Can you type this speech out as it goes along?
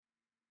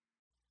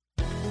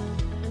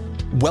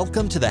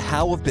Welcome to The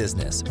How of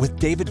Business with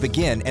David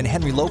Begin and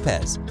Henry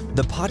Lopez,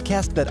 the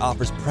podcast that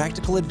offers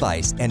practical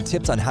advice and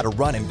tips on how to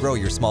run and grow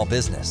your small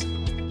business.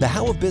 The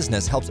How of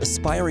Business helps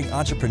aspiring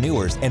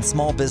entrepreneurs and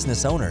small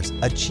business owners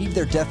achieve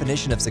their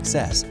definition of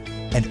success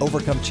and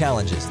overcome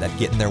challenges that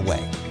get in their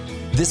way.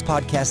 This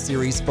podcast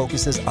series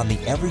focuses on the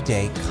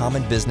everyday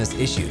common business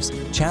issues,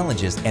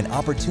 challenges, and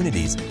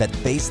opportunities that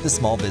face the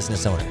small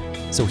business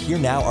owner. So here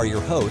now are your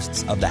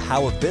hosts of The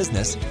How of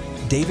Business,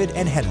 David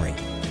and Henry.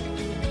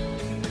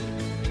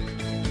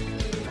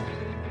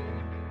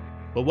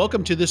 Well,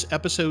 welcome to this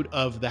episode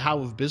of The How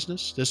of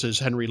Business. This is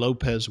Henry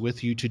Lopez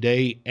with you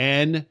today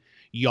and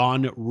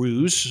Jan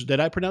Roos. Did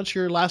I pronounce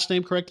your last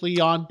name correctly,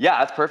 Jan? Yeah,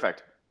 that's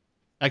perfect.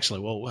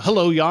 Excellent. Well,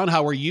 hello, Jan.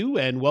 How are you?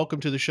 And welcome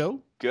to the show.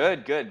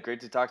 Good.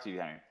 Great to talk to you,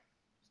 Henry.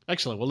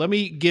 Excellent. Well, let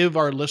me give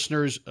our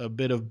listeners a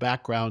bit of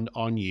background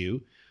on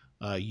you.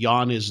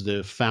 Jan is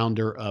the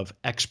founder of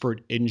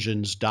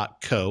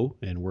expertengines.co,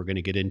 and we're going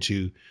to get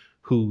into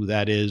who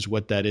that is,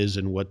 what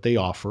they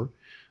offer.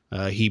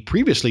 He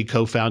previously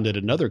co-founded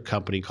another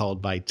company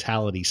called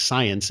Vitality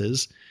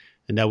Sciences,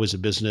 and that was a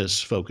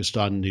business focused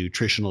on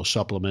nutritional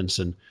supplements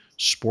and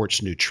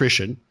sports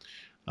nutrition.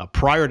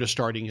 Prior to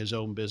starting his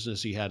own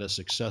business, he had a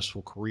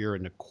successful career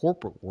in the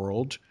corporate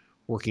world,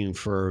 working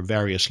for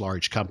various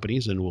large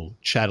companies, and we'll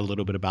chat a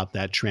little bit about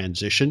that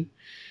transition.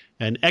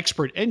 And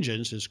Expert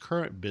Engines, his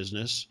current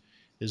business,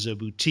 is a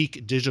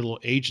boutique digital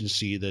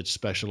agency that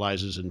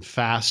specializes in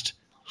fast,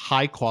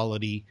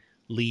 high-quality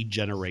lead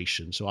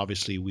generation. So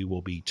obviously we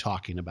will be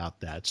talking about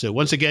that. So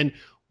once again,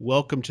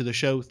 welcome to the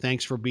show.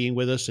 Thanks for being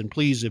with us. And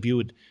please, if you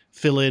would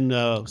fill in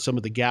some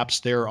of the gaps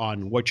there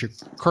on what you're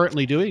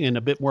currently doing and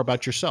a bit more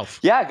about yourself.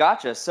 Yeah,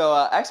 gotcha.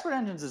 So Expert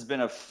Engines has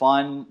been a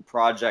fun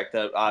project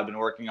that I've been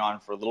working on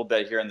for a little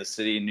bit here in the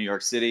city, in New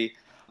York City.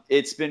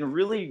 It's been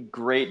really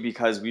great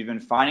because we've been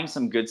finding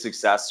some good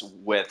success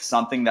with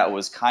something that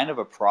was kind of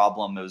a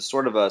problem. It was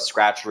sort of a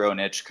scratch your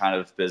own itch kind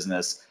of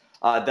business.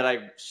 That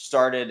I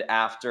started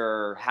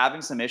after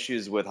having some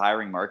issues with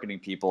hiring marketing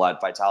people at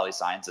Vitality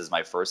Sciences,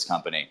 my first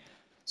company.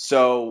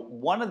 So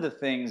one of the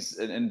things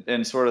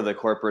in sort of the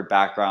corporate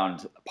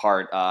background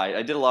part,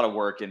 I did a lot of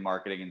work in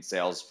marketing and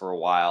sales for a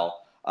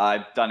while.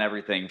 I've done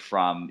everything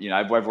from,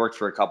 I've worked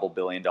for a couple $1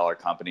 billion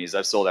companies.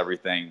 I've sold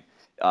everything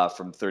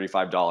from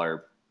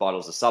 $35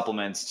 bottles of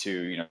supplements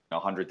to,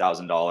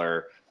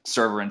 $100,000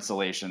 server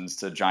installations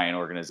to giant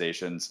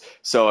organizations.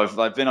 So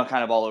I've been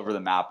kind of all over the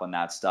map on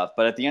that stuff.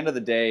 But at the end of the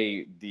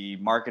day, the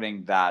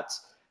marketing that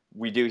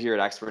we do here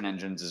at Expert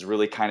Engines is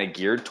really kind of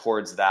geared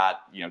towards that,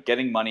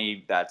 getting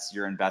money that's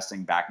you're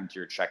investing back into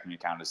your checking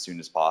account as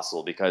soon as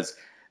possible, because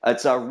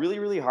it's really,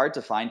 really hard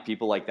to find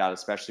people like that,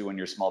 especially when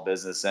you're a small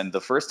business. And the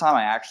first time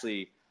I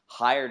actually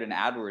hired an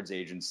AdWords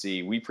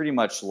agency, we pretty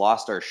much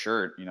lost our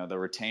shirt, the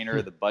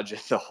retainer, the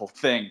budget, the whole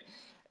thing.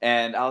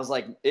 And I was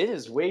like, it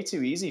is way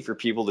too easy for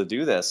people to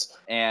do this.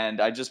 And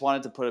I just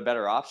wanted to put a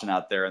better option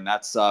out there. And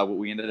that's what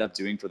we ended up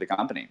doing for the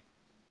company.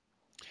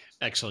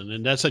 Excellent.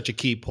 And that's such a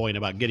key point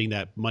about getting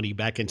that money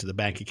back into the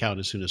bank account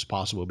as soon as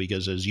possible,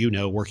 because as you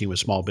know, working with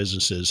small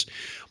businesses,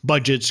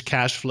 budgets,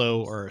 cash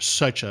flow are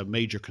such a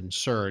major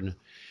concern.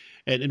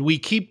 And we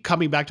keep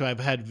coming back to, I've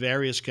had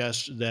various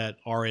guests that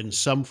are in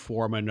some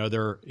form or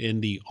another in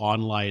the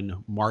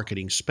online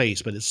marketing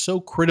space, but it's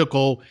so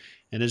critical.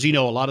 And as you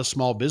know, a lot of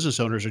small business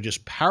owners are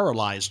just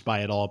paralyzed by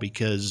it all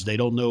because they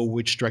don't know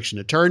which direction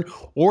to turn,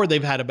 or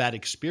they've had a bad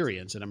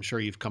experience. And I'm sure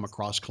you've come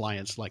across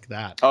clients like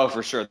that. Oh,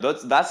 for sure.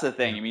 That's the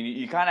thing. I mean,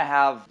 you kind of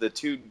have the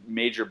two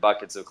major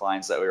buckets of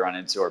clients that we run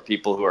into are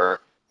people who are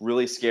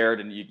really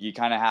scared, and you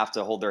kind of have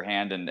to hold their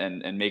hand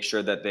and make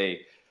sure that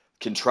they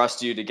can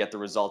trust you to get the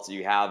results that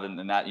you have.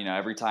 And that,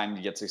 every time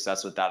you get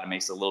success with that, it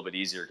makes it a little bit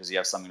easier because you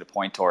have something to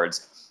point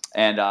towards.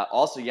 And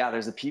also,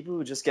 there's the people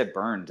who just get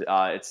burned.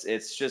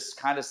 It's just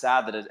kind of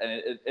sad that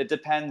it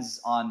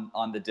depends on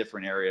the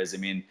different areas. I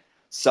mean,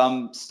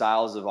 some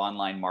styles of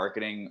online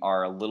marketing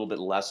are a little bit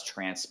less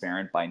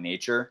transparent by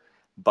nature.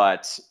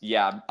 But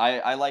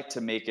I like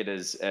to make it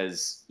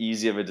as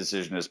easy of a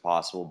decision as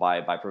possible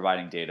by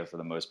providing data for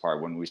the most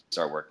part when we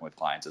start working with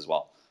clients as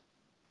well.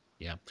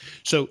 Yeah.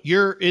 So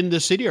you're in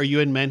the city. Are you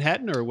in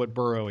Manhattan, or what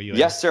borough are you in?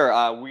 Yes,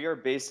 sir. We are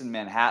based in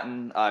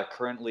Manhattan,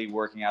 currently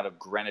working out of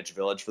Greenwich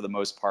Village for the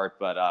most part.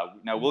 But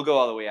now we'll go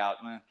all the way out.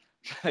 We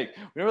don't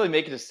really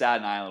make it to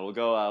Staten Island. We'll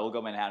go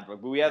Manhattan.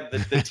 But we have the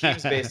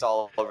teams based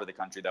all over the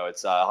country, though.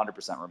 It's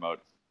 100% remote.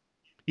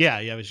 Yeah.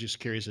 I was just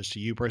curious as to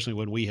you personally,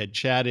 when we had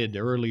chatted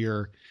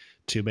earlier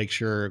to make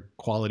sure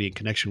quality and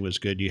connection was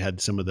good, you had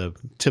some of the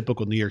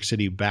typical New York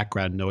City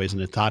background noise.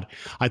 And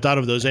I thought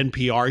of those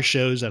NPR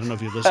shows. I don't know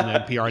if you listen to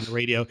NPR on the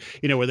radio,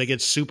 where they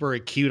get super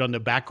acute on the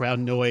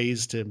background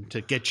noise to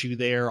get you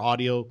there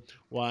audio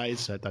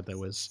wise. I thought that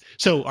was,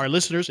 so our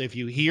listeners, if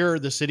you hear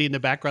the city in the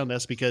background,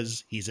 that's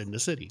because he's in the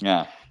city.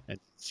 Yeah.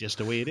 It's just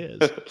the way it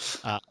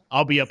is.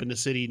 I'll be up in the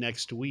city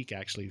next week,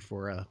 actually,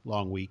 for a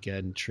long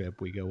weekend trip.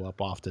 We go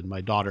up often.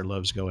 My daughter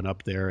loves going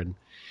up there, and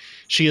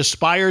she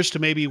aspires to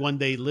maybe one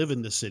day live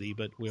in the city,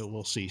 but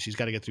we'll see. She's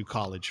got to get through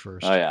college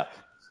first. Oh, yeah.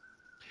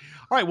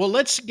 All right, well,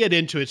 let's get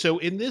into it. So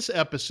in this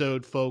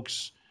episode,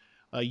 folks,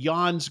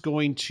 Jan's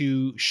going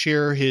to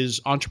share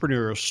his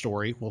entrepreneurial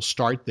story. We'll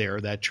start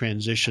there, that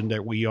transition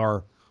that we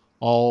are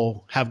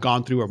all have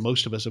gone through, or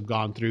most of us have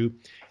gone through.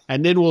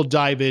 And then we'll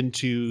dive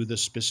into the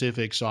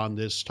specifics on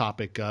this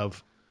topic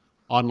of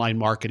online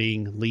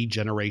marketing, lead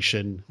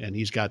generation, and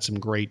he's got some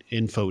great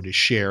info to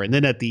share. And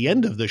then at the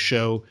end of the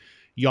show,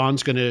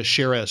 Jan's going to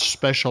share a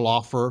special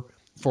offer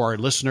for our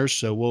listeners.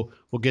 So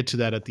we'll get to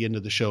that at the end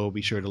of the show.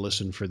 Be sure to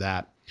listen for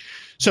that.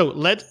 So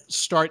let's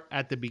start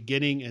at the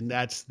beginning, and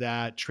that's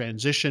that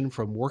transition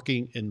from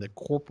working in the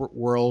corporate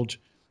world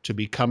to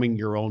becoming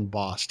your own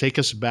boss. Take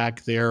us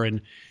back there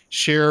and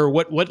share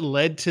what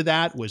led to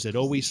that. Was it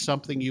always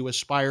something you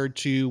aspired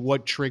to?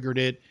 What triggered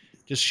it?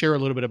 Just share a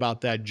little bit about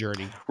that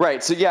journey.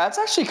 Right. So yeah, it's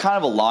actually kind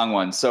of a long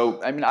one.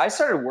 So I mean, I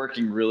started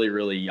working really,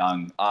 really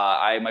young.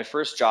 My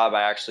first job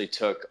I actually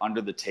took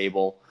under the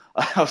table.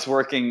 I was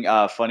working.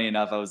 Funny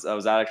enough, I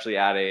was actually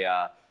at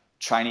a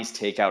Chinese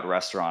takeout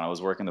restaurant. I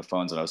was working the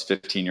phones when I was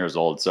 15 years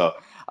old. So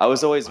I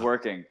was always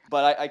working.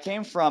 But I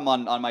came from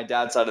on my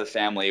dad's side of the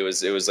family. It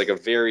was like a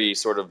very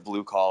sort of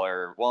blue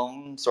collar,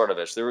 well, sort of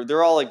ish.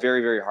 They're all like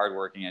very, very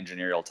hardworking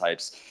engineering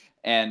types.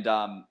 And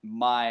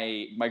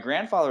my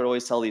grandfather would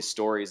always tell these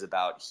stories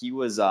about he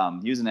was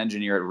an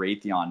engineer at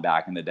Raytheon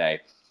back in the day,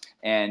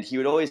 and he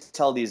would always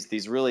tell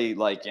these really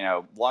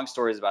long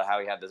stories about how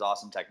he had this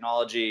awesome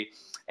technology,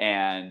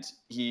 and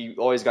he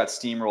always got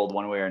steamrolled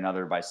one way or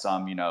another by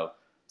some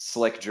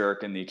slick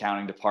jerk in the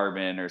accounting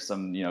department or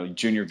some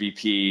junior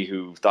VP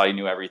who thought he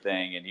knew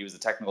everything, and he was a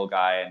technical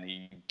guy, and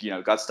he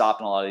got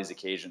stopped on a lot of these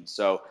occasions.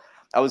 So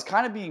I was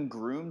kind of being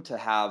groomed to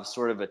have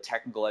sort of a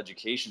technical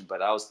education, but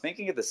I was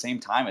thinking at the same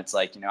time, it's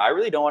like, I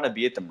really don't want to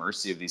be at the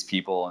mercy of these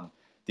people and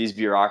these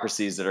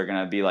bureaucracies that are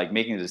going to be like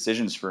making the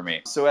decisions for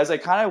me. So as I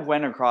kind of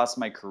went across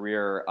my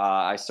career,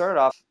 I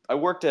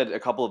worked at a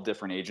couple of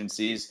different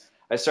agencies.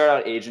 I started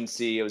out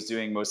agency. I was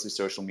doing mostly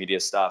social media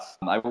stuff.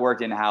 I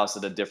worked in-house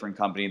at a different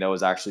company that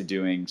was actually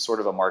doing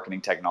sort of a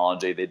marketing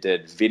technology. They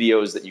did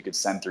videos that you could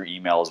send through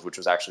emails, which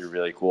was actually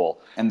really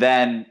cool. And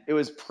then it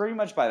was pretty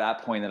much by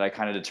that point that I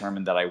kind of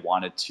determined that I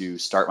wanted to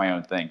start my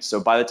own thing. So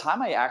by the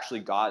time I actually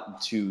got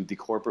into the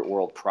corporate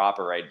world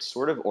proper, I'd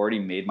sort of already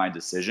made my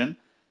decision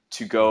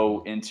to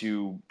go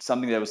into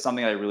something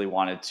I really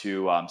wanted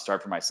to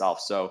start for myself.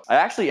 So I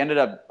actually ended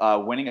up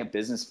winning a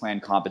business plan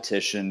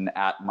competition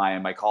at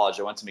my college.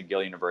 I went to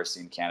McGill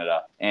University in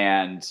Canada,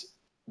 and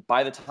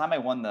by the time I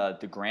won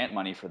the grant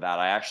money for that,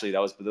 that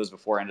was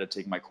before I ended up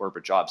taking my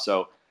corporate job.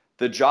 So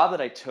the job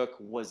that I took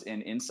was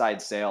in inside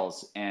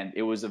sales, and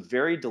it was a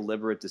very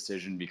deliberate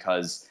decision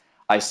because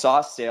I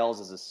saw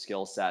sales as a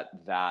skill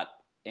set that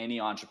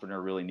any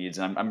entrepreneur really needs,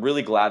 and I'm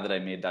really glad that I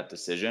made that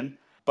decision.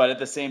 But at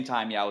the same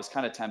time, yeah, it was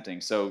kind of tempting.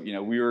 So,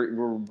 we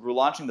were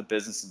launching the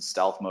business in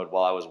stealth mode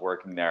while I was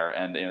working there.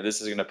 And,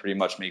 this is going to pretty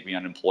much make me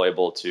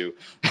unemployable to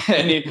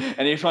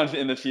anyone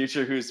in the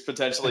future who's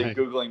potentially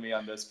Googling me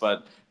on this,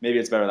 but maybe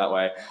it's better that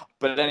way.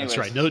 But anyways.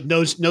 That's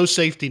right. No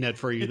safety net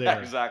for you there.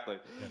 Yeah, exactly.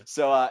 Yeah.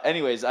 So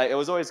anyways, it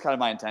was always kind of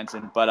my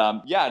intention. But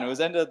and it was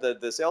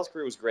the sales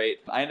career was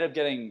great. I ended up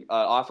getting an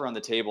offer on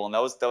the table. And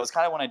that was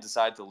kind of when I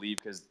decided to leave,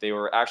 because they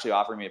were actually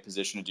offering me a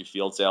position to do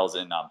field sales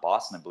in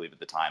Boston, I believe, at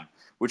the time,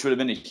 which would have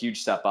been a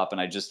huge step up. And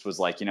I just was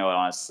like,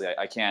 honestly,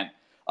 I can't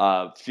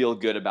feel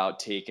good about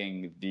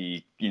taking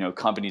the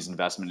company's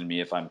investment in me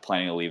if I'm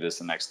planning to leave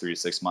this in the next 3 to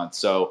 6 months.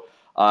 So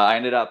I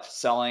ended up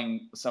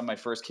selling some of my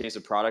first case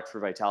of product for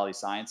Vitality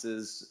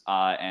Sciences,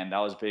 and that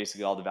was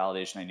basically all the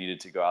validation I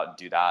needed to go out and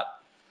do that.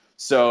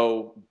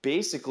 So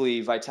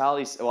basically,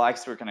 Vitality. Well, I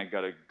guess we're going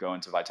to go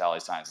into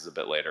Vitality Sciences a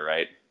bit later,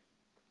 right?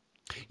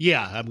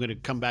 Yeah, I'm going to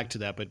come back to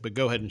that, but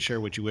go ahead and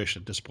share what you wish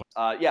at this point.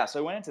 So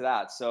I went into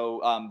that.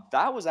 So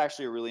that was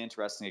actually a really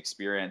interesting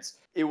experience.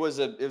 It was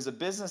a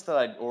business that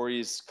I'd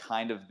always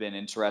kind of been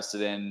interested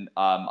in.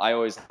 I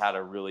always had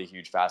a really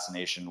huge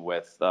fascination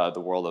with the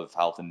world of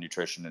health and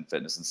nutrition and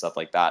fitness and stuff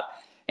like that.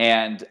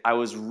 And I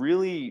was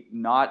really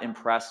not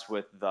impressed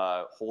with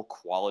the whole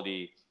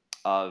quality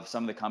of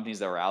some of the companies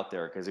that were out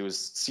there, because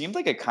seemed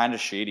like a kind of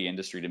shady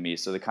industry to me.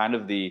 So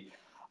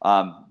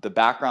the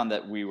background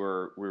that we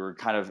were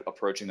kind of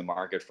approaching the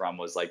market from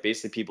was like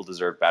basically people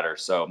deserve better.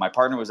 So my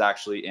partner was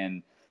actually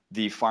in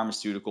the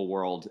pharmaceutical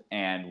world,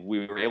 and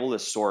we were able to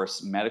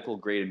source medical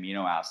grade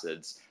amino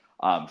acids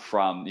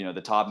from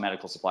the top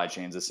medical supply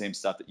chains, the same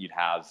stuff that you'd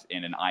have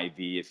in an IV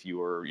if you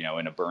were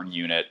in a burn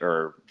unit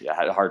or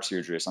had heart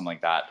surgery or something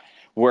like that,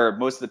 where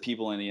most of the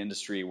people in the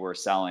industry were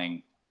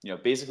selling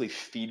basically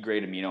feed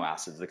grade amino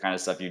acids, the kind of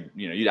stuff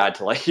you'd add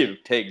to like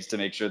pigs to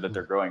make sure that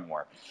they're growing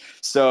more.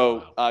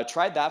 So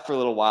tried that for a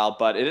little while,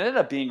 but it ended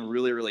up being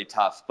really, really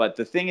tough. But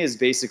the thing is,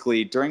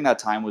 basically during that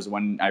time was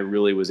when I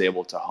really was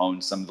able to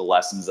hone some of the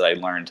lessons that I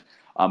learned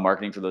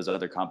marketing for those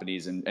other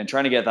companies and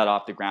trying to get that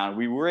off the ground.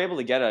 We were able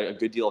to get a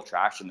good deal of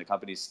traction. The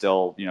company's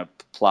still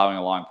plowing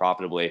along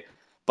profitably,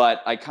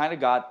 but I kind of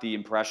got the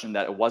impression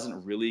that it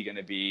wasn't really going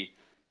to be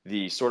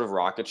the sort of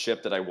rocket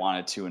ship that I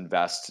wanted to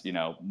invest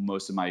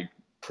most of my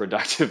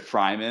productive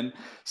prime in.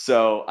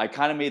 So I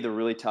kind of made the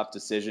really tough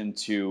decision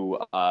to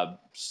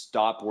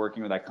stop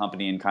working with that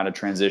company and kind of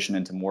transition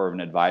into more of an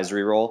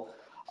advisory role.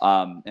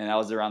 And that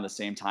was around the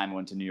same time I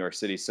went to New York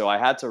City. So I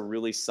had to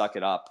really suck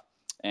it up,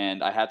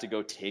 and I had to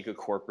go take a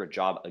corporate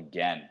job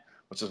again,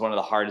 which was one of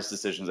the hardest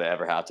decisions I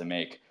ever had to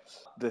make.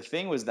 The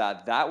thing was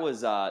that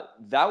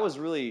was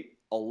really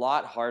a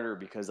lot harder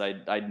because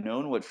I'd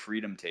known what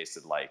freedom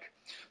tasted like.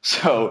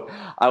 So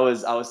I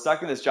was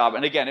stuck in this job,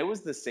 and again, it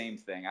was the same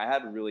thing. I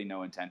had really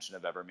no intention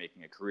of ever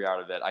making a career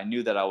out of it. I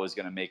knew that I was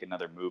going to make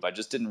another move. I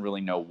just didn't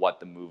really know what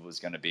the move was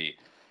going to be.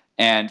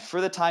 And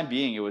for the time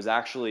being, it was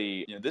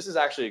actually, this is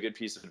actually a good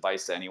piece of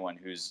advice to anyone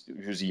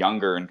who's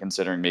younger and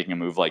considering making a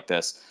move like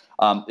this.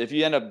 If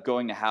you end up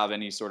going to have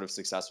any sort of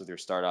success with your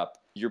startup,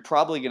 you're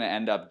probably going to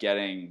end up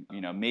getting,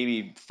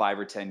 maybe 5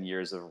 or 10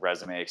 years of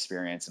resume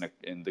experience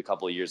in the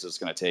couple of years it's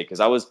going to take. Because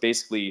I was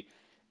basically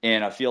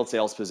in a field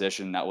sales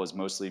position that was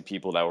mostly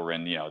people that were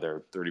in,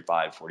 their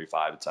 35,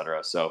 45, et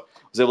cetera. So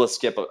I was able to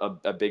skip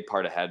a big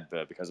part ahead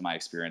because of my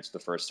experience with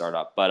the first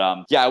startup.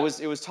 But yeah, it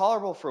was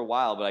tolerable for a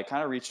while, but I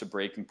kind of reached a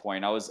breaking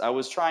point. I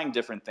was trying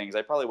different things.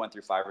 I probably went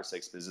through 5 or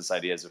 6 business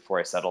ideas before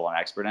I settled on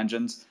Expert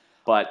Engines,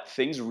 but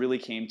things really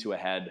came to a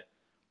head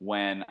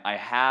when I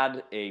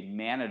had a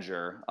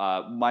manager.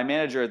 My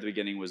manager at the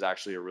beginning was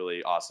actually a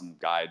really awesome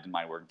guy. I didn't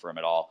mind working for him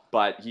at all.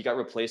 But he got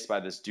replaced by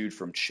this dude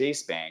from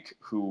Chase Bank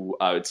who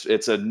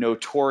it's a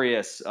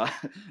notorious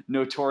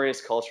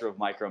culture of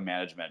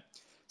micromanagement.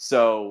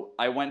 So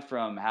I went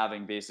from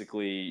having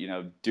basically,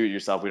 do it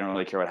yourself. We don't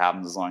really care what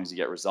happens as long as you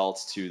get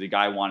results, to the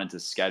guy wanted to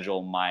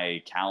schedule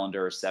my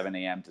calendar 7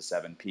 a.m. to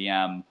 7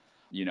 p.m.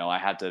 I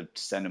had to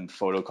send him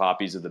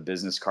photocopies of the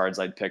business cards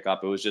I'd pick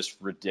up. It was just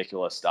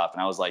ridiculous stuff.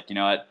 And I was like, you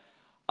know what?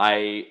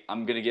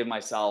 I'm going to give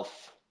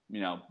myself,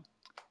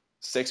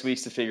 6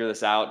 weeks to figure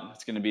this out.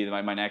 It's going to be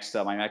my next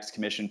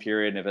commission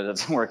period. And if it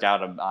doesn't work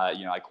out,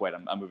 I quit.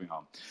 I'm moving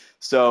home.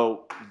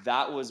 So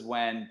that was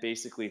when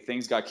basically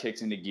things got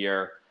kicked into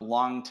gear.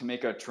 To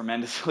make a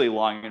tremendously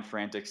long and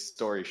frantic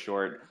story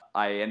short,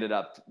 I ended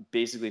up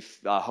basically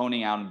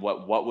honing out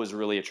what was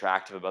really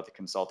attractive about the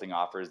consulting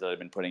offers that I've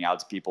been putting out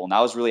to people. And that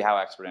was really how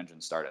Expert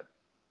Engine started.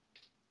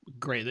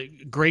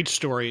 Great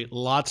story.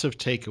 Lots of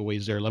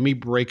takeaways there. Let me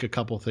break a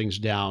couple things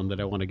down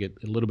that I want to get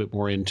a little bit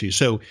more into.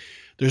 So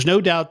there's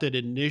no doubt that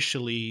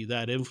initially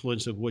that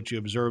influence of what you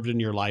observed in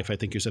your life, I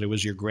think you said it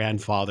was your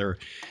grandfather,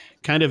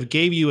 kind of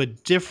gave you a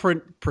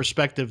different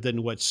perspective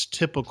than what's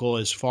typical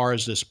as far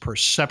as this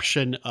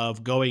perception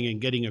of going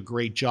and getting a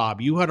great job.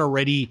 That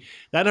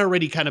had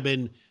already kind of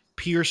been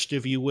pierced,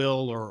 if you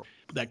will, or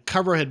that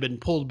cover had been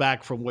pulled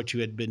back from what you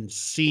had been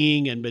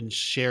seeing and been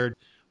shared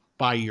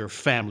by your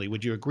family.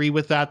 Would you agree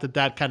with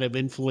that kind of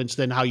influenced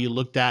then how you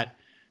looked at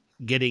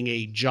getting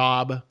a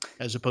job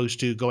as opposed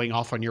to going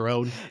off on your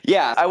own?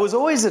 Yeah, I was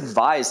always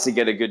advised to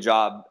get a good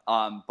job.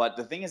 But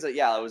the thing is that,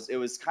 it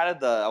was kind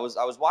of I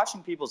was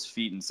watching people's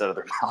feet instead of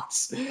their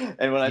mouths.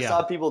 And when I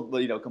saw people,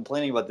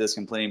 complaining about this,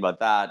 complaining about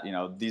that,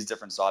 these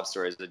different sob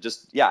stories,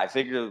 I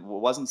figured it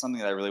wasn't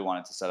something that I really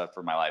wanted to set up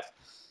for my life.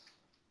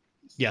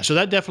 Yeah, so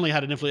that definitely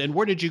had an influence. And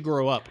where did you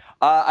grow up?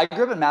 I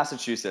grew up in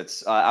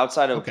Massachusetts,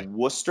 outside of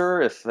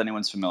Worcester, if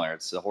anyone's familiar.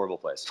 It's a horrible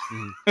place.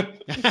 All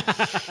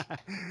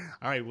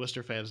right,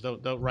 Worcester fans,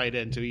 don't write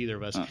into either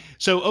of us.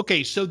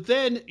 So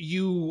then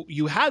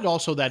you had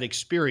also that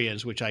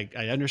experience, which I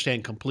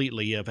understand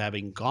completely, of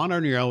having gone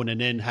on your own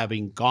and then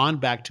having gone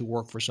back to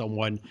work for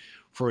someone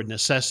for a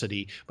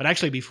necessity. But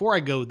actually, before I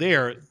go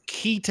there,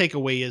 key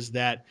takeaway is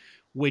that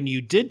when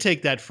you did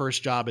take that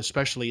first job,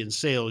 especially in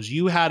sales,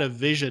 you had a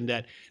vision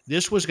that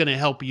this was going to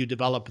help you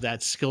develop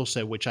that skill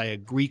set, which I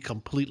agree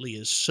completely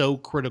is so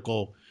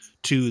critical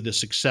to the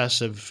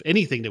success of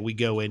anything that we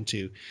go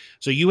into.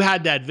 So you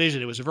had that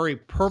vision. It was a very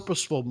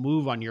purposeful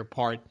move on your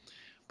part.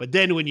 But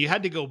then when you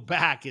had to go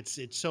back, it's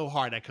so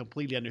hard. I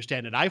completely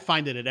understand it. I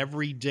find that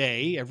every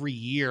day, every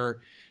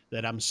year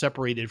that I'm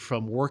separated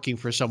from working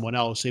for someone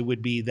else, it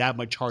would be that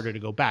much harder to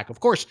go back. Of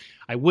course,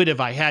 I would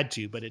if I had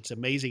to, but it's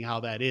amazing how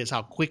that is,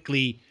 how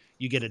quickly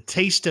you get a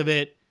taste of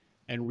it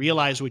and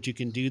realize what you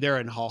can do there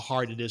and how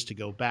hard it is to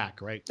go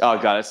back, right? Oh,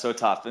 God, it's so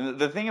tough. And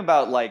the thing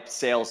about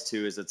sales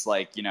too is it's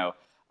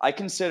I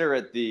consider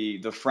it the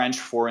French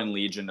Foreign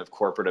Legion of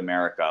corporate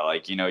America.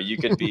 You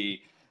could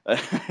be,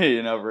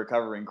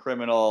 recovering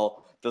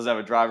criminal, doesn't have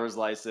a driver's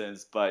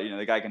license, but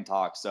the guy can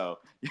talk. So,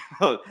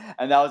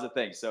 and that was the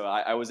thing. So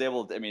I was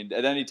able to,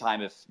 at any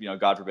time, if,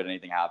 God forbid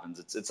anything happens,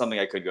 it's something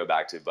I could go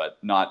back to, but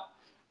not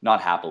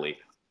happily.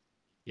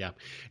 Yeah. And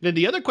then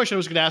the other question I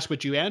was going to ask,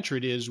 but you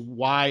answered, is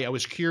why I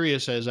was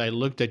curious as I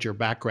looked at your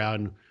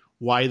background,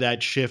 why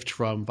that shift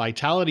from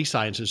Vitality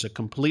Sciences, a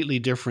completely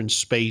different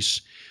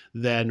space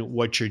than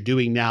what you're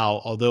doing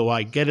now. Although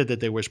I get it that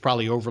there was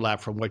probably overlap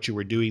from what you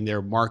were doing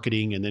there,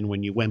 marketing, and then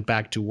when you went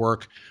back to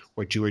work,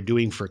 what you were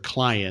doing for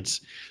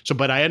clients. So,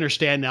 but I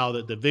understand now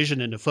that the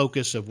vision and the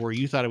focus of where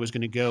you thought it was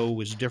going to go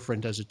was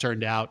different as it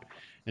turned out.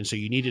 And so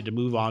you needed to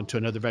move on to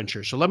another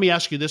venture. So let me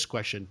ask you this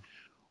question.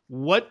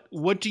 What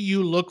do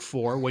you look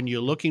for when you're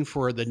looking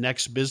for the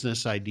next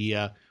business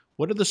idea?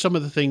 What are some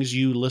of the things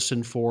you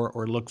listen for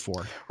or look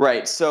for?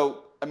 Right.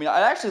 So, I mean,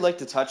 I'd actually like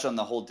to touch on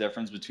the whole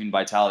difference between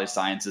Vitality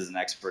Sciences and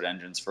Expert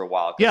Engines for a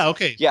while. Yeah. Because,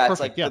 Okay. yeah, it's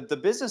Perfect. like Yeah. the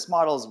business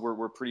models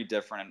were pretty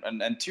different.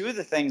 And two of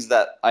the things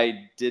that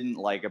I didn't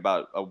like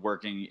about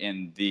working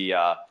in the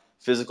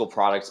physical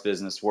products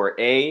business were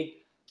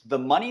the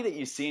money that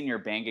you see in your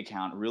bank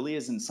account really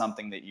isn't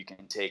something that you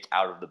can take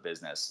out of the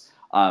business.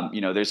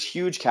 There's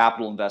huge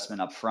capital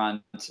investment up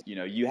front.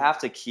 You have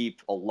to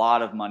keep a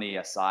lot of money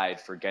aside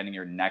for getting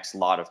your next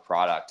lot of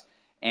product.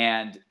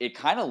 And it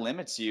kind of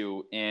limits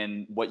you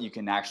in what you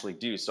can actually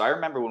do. So I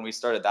remember when we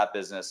started that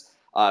business,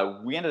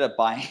 we ended up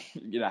buying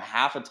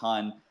half a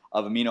ton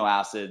of amino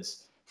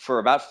acids for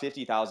about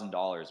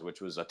 $50,000, which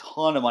was a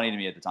ton of money to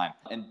me at the time.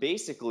 And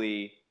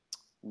basically,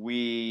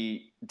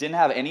 we didn't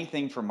have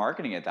anything for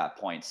marketing at that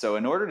point. So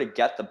in order to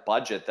get the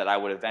budget that I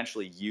would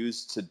eventually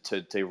use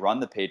to run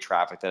the paid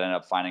traffic that ended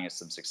up finding us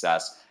some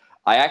success,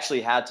 I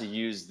actually had to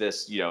use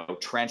this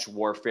trench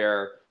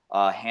warfare,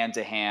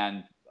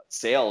 hand-to-hand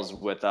sales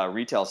with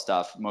retail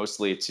stuff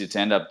mostly to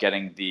end up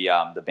getting the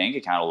bank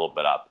account a little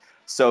bit up.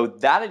 So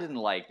that I didn't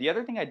like. The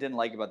other thing I didn't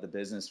like about the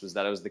business was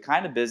that it was the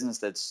kind of business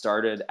that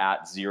started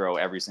at zero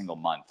every single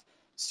month.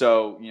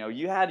 So,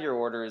 you had your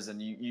orders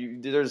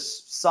and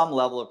there's some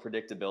level of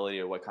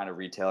predictability of what kind of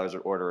retailers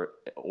would order,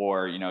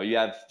 or, you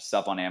have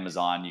stuff on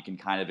Amazon, you can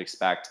kind of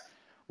expect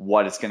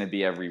what it's going to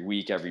be every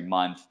week, every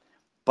month.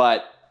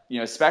 But,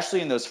 especially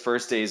in those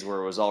first days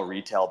where it was all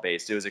retail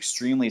based, it was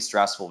extremely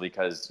stressful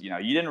because,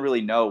 you didn't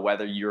really know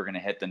whether you were going to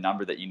hit the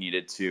number that you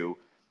needed to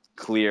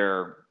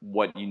clear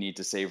what you need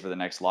to save for the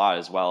next lot,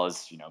 as well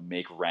as,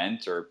 make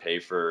rent or pay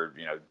for,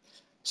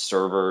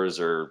 servers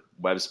or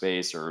web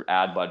space or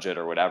ad budget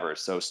or whatever.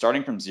 So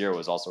starting from zero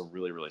was also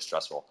really, really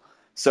stressful.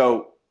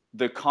 So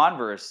the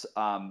converse,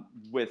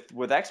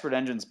 with Expert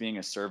Engines being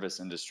a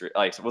service industry,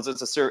 it's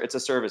a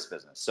service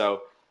business.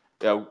 So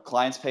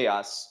clients pay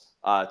us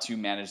to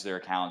manage their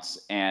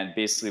accounts, and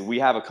basically we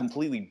have a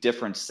completely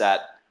different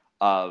set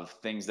of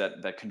things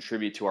that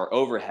contribute to our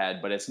overhead.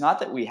 But it's not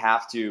that we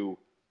have to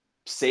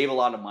save a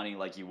lot of money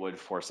like you would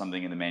for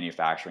something in the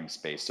manufacturing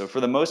space. So for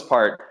the most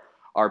part,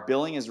 our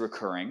billing is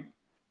recurring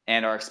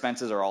and our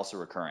expenses are also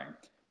recurring.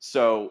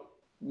 So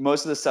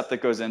most of the stuff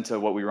that goes into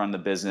what we run the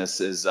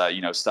business is,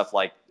 stuff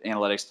like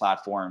analytics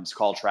platforms,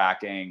 call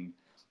tracking,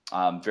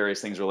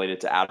 various things related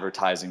to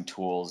advertising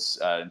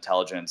tools,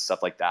 intelligence,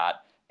 stuff like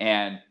that,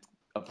 and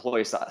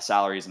employee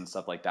salaries and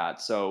stuff like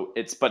that.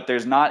 But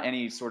there's not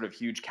any sort of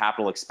huge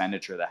capital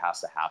expenditure that has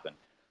to happen.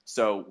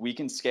 So we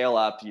can scale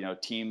up,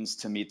 teams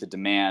to meet the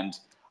demand.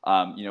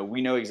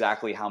 We know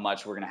exactly how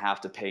much we're going to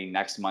have to pay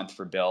next month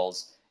for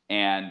bills.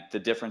 And the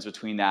difference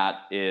between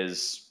that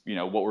is,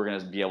 what we're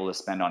going to be able to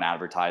spend on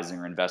advertising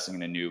or investing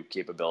in a new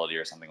capability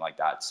or something like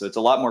that. So it's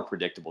a lot more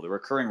predictable. The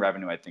recurring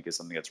revenue, I think, is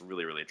something that's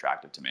really, really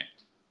attractive to me.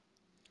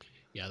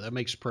 Yeah, that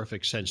makes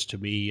perfect sense to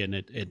me. And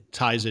it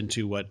ties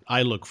into what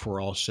I look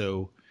for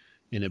also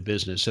in a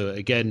business. So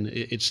again,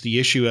 it's the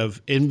issue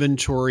of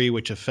inventory,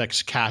 which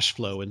affects cash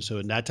flow. And so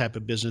in that type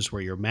of business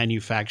where you're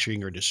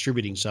manufacturing or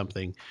distributing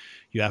something,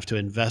 you have to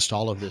invest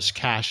all of this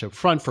cash up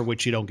front for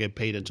which you don't get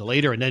paid until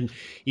later. And then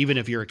even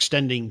if you're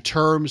extending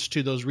terms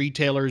to those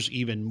retailers,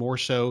 even more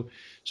so.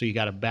 So you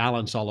got to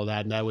balance all of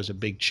that. And that was a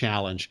big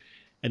challenge.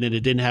 And then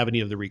it didn't have any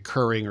of the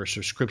recurring or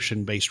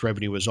subscription-based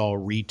revenue. It was all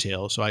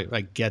retail. So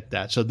I get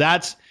that. So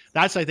that's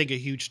I think a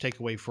huge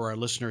takeaway for our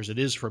listeners. It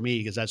is for me,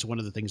 because that's one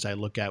of the things I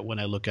look at when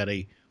I look at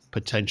a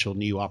potential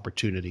new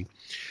opportunity.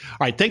 All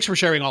right, thanks for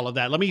sharing all of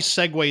that. Let me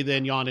segue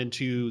then, Jan,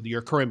 into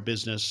your current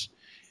business,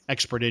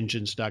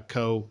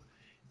 expertengines.co.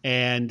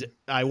 And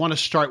I want to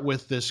start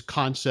with this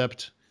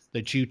concept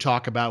that you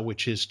talk about,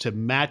 which is to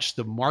match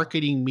the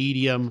marketing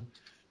medium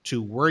to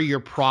where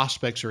your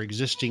prospects or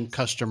existing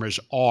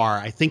customers are.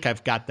 I think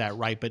I've got that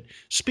right, but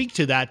speak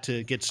to that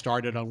to get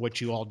started on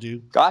what you all do.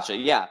 Gotcha.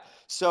 Yeah.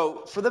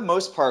 So for the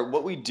most part,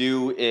 what we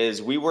do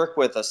is we work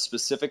with a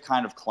specific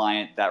kind of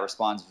client that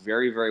responds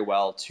very, very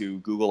well to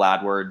Google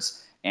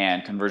AdWords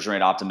and conversion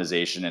rate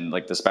optimization and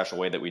like the special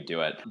way that we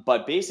do it.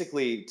 But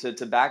basically,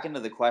 to back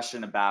into the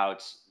question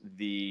about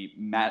the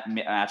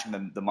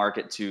matching the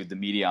market to the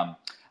medium,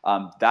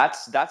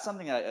 that's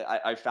something that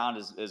I found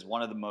is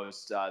one of the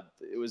most.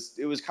 It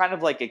was kind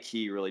of like a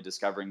key really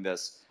discovering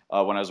this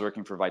when I was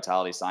working for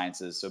Vitality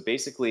Sciences. So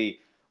basically,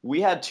 we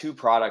had two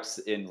products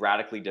in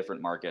radically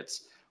different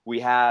markets.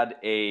 We had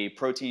a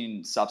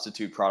protein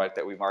substitute product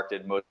that we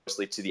marketed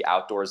mostly to the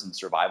outdoors and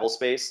survival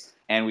space,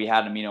 and we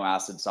had an amino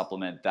acid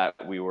supplement that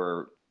we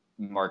were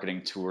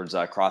marketing towards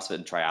CrossFit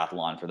and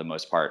triathlon for the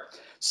most part.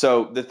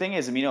 So the thing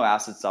is, amino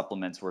acid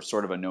supplements were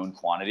sort of a known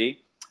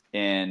quantity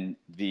in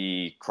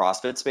the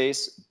CrossFit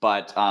space,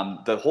 but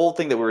the whole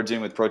thing that we were doing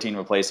with protein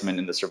replacement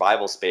in the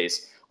survival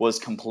space was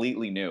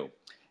completely new.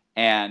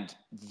 And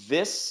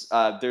there's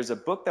a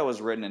book that was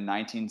written in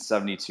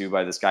 1972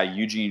 by this guy,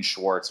 Eugene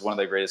Schwartz, one of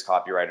the greatest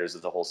copywriters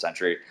of the whole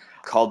century,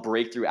 called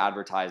Breakthrough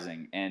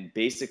Advertising, and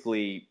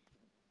basically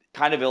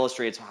kind of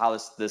illustrates how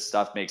this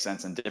stuff makes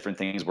sense and different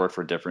things work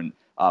for different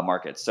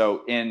markets.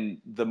 So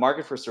in the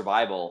market for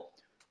survival,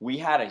 we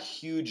had a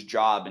huge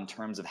job in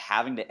terms of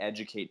having to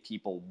educate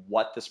people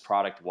what this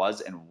product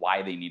was and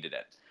why they needed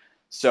it.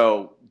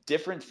 So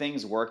different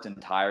things worked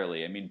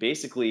entirely. I mean,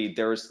 basically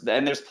there's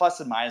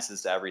pluses and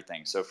minuses to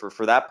everything. So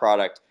for that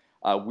product,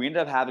 we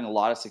ended up having a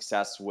lot of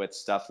success with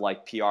stuff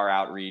like PR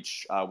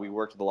outreach. We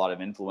worked with a lot of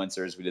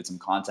influencers. We did some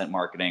content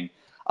marketing.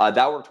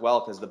 That worked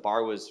well because the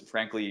bar was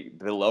frankly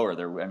a bit lower.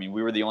 I mean,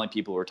 we were the only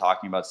people who were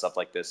talking about stuff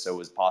like this, so it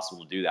was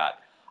possible to do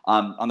that.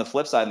 On the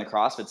flip side, in the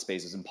CrossFit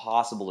space, it's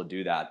impossible to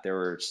do that. There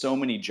were so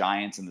many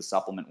giants in the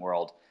supplement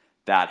world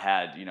that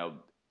had,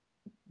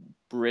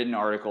 written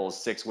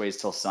articles 6 ways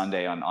till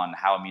Sunday on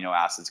how amino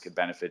acids could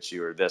benefit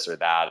you or this or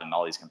that and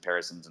all these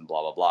comparisons and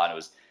blah, blah, blah. And it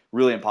was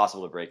really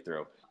impossible to break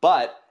through.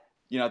 But,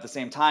 at the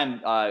same time,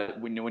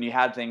 when you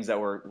had things that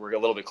were a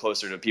little bit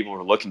closer to people who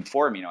were looking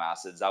for amino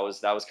acids, that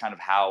was kind of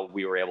how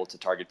we were able to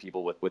target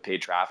people with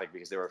paid traffic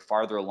because they were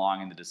farther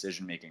along in the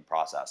decision-making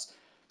process.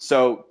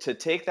 So to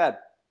take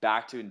that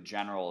back to in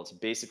general, it's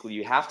basically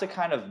you have to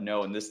kind of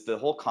know, and the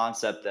whole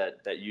concept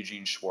that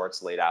Eugene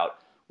Schwartz laid out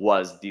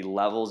was the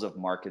levels of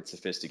market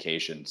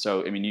sophistication.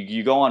 So, I mean,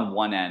 you go on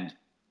one end,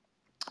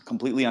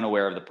 completely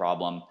unaware of the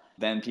problem.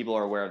 Then people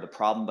are aware of the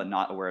problem, but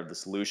not aware of the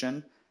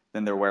solution.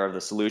 Then they're aware of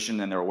the solution,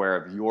 then they're aware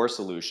of your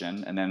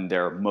solution, and then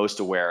they're most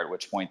aware, at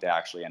which point they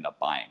actually end up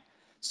buying.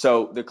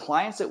 So the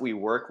clients that we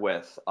work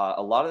with,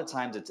 a lot of the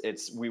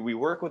times we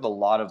work with a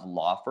lot of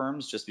law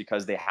firms just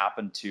because they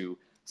happen to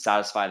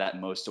satisfy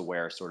that most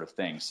aware sort of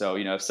thing. So,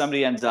 if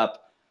somebody ends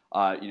up,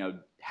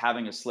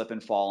 having a slip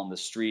and fall on the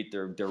street,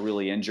 they're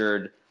really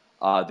injured.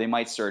 They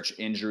might search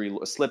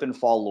slip and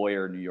fall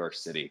lawyer New York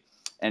City.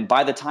 And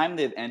by the time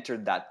they've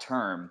entered that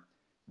term,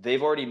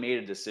 they've already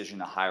made a decision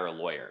to hire a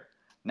lawyer.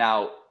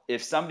 Now,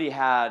 if somebody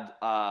had,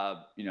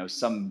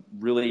 some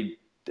really,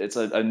 it's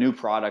a new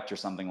product or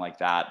something like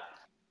that.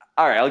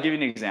 All right, I'll give you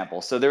an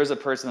example. So there was a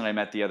person that I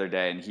met the other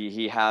day, and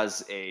he has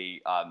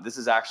this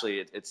is actually,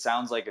 it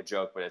sounds like a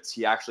joke, but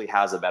he actually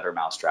has a better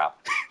mousetrap.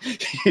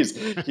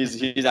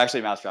 he's actually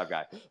a mousetrap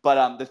guy.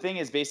 But the thing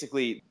is,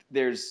 basically,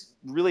 there's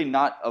really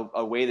not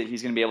a way that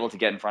he's going to be able to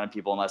get in front of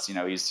people unless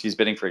he's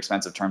bidding for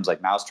expensive terms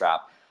like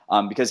mousetrap,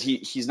 because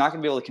he's not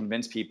going to be able to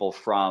convince people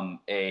from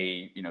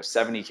a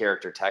 70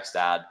 character text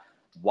ad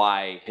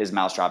why his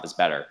mousetrap is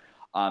better.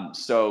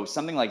 So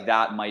something like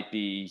that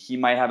he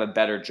might have a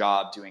better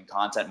job doing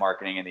content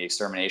marketing in the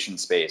extermination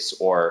space,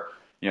 or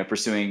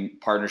pursuing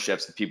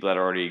partnerships with people that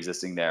are already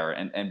existing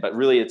there. But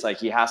really, it's like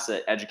he has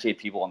to educate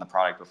people on the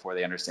product before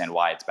they understand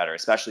why it's better,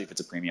 especially if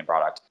it's a premium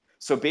product.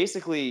 So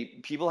basically,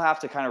 people have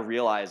to kind of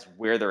realize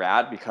where they're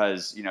at,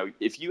 because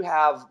if you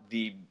have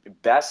the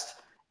best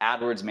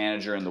AdWords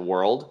manager in the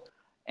world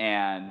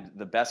and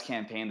the best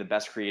campaign, the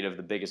best creative,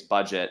 the biggest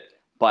budget,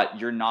 but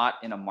you're not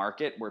in a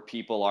market where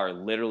people are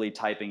literally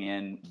typing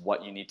in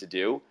what you need to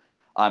do,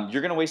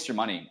 you're going to waste your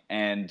money.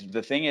 And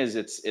the thing is,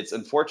 it's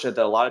unfortunate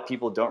that a lot of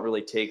people don't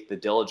really take the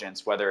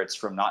diligence, whether it's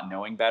from not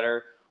knowing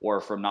better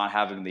or from not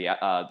having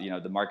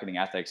the marketing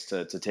ethics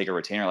to take a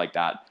retainer like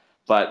that.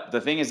 But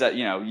the thing is that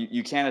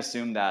you can't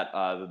assume that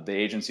the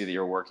agency that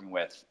you're working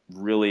with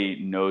really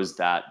knows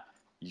that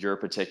your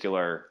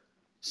particular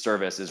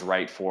service is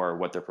right for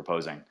what they're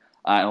proposing.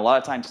 And a lot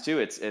of times too,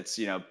 it's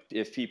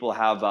if people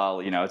have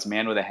it's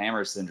man with a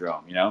hammer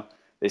syndrome.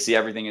 They see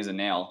everything as a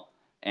nail,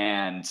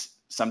 and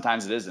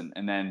sometimes it isn't.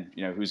 And then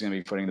who's going to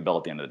be footing the bill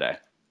at the end of the day?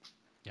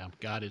 Yeah,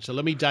 got it. So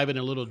let me dive in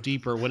a little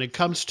deeper. When it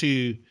comes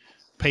to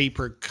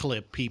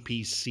pay-per-click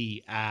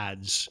PPC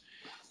ads,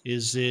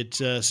 is it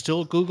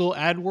still Google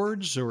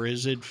AdWords, or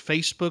is it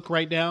Facebook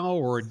right now,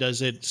 or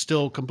does it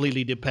still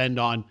completely depend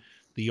on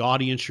the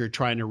audience you're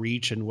trying to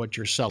reach and what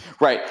you're selling?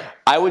 Right.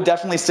 I would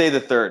definitely say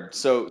the third.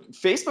 So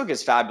Facebook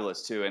is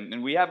fabulous too.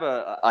 And we have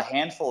a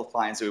handful of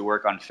clients that we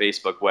work on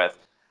Facebook with.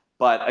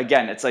 But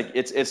again,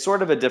 it's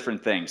sort of a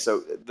different thing. So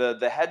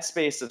the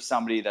headspace of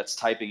somebody that's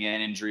typing in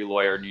injury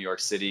lawyer New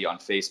York City on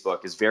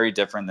Facebook is very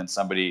different than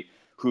somebody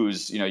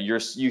who's,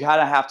 you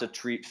gotta have to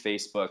treat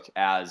Facebook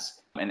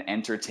as an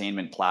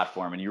entertainment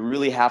platform, and you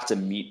really have to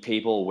meet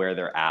people where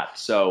they're at.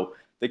 So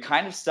the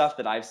kind of stuff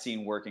that I've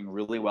seen working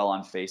really well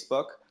on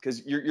Facebook,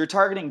 because you're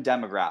targeting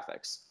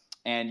demographics,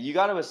 and you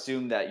got to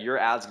assume that your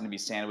ad's going to be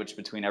sandwiched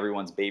between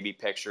everyone's baby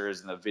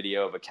pictures and the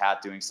video of a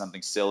cat doing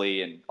something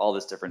silly and all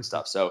this different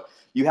stuff. So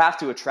you have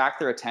to attract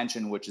their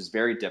attention, which is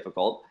very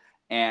difficult,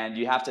 and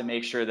you have to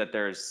make sure that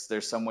there's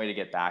some way to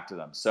get back to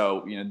them.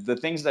 So the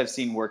things that I've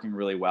seen working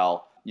really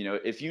well,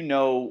 if you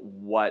know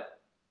what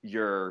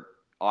your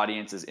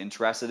audience is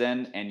interested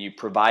in and you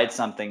provide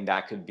something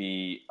that could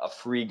be a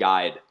free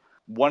guide.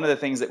 One of the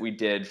things that we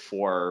did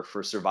for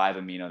Survive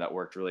Amino that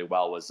worked really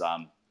well was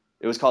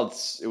it was called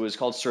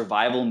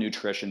Survival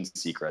Nutrition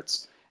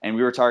Secrets, and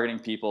we were targeting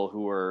people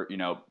who were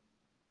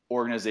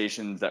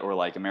organizations that were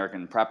like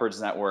American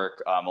Preppers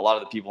Network, a lot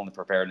of the people in the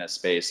preparedness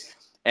space,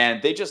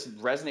 and they just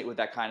resonate with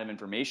that kind of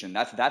information.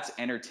 That's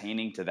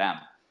entertaining to them.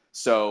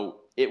 So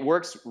it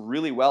works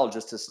really well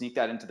just to sneak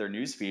that into their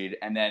newsfeed,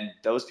 and then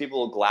those people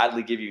will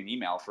gladly give you an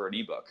email for an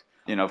ebook.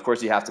 Of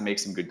course, you have to make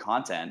some good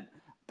content.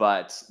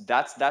 But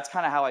that's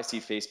kind of how I see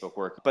Facebook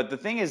work. But the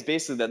thing is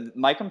basically that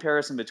my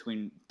comparison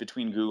between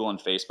Google and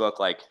Facebook,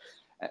 like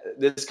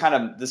this kind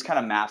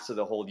of maps to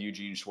the whole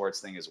Eugene Schwartz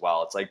thing as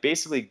well. It's like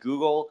basically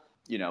Google,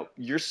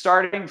 you're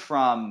starting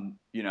from,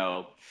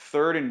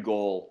 third and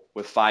goal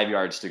with 5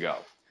 yards to go.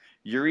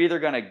 You're either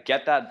going to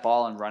get that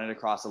ball and run it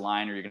across the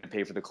line, or you're going to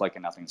pay for the click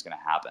and nothing's going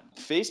to happen.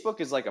 Facebook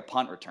is like a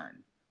punt return.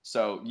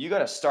 So you got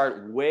to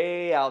start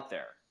way out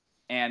there.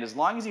 And as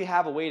long as you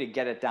have a way to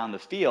get it down the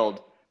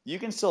field, you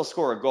can still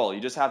score a goal.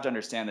 You just have to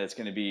understand that it's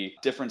going to be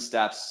different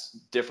steps,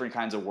 different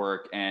kinds of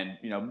work, and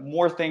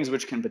more things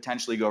which can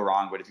potentially go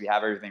wrong. But if you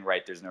have everything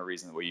right, there's no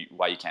reason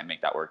why you can't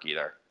make that work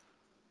either.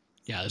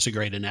 Yeah, that's a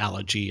great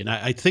analogy. And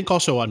I think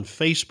also on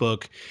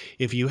Facebook,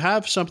 if you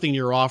have something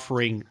you're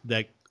offering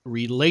that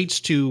relates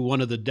to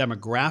one of the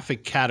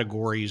demographic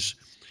categories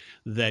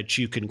that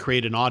you can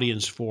create an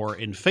audience for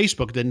in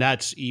Facebook, then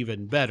that's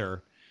even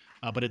better.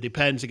 But it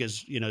depends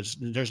because,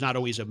 there's not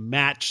always a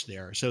match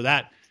there. So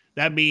that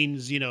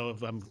means,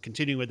 if I'm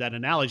continuing with that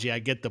analogy, I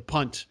get the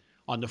punt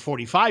on the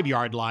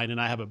 45-yard line and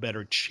I have a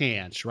better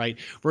chance, right?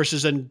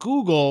 Versus in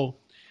Google,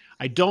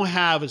 I don't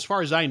have, as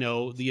far as I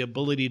know, the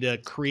ability to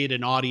create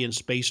an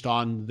audience based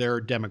on their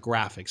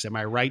demographics. Am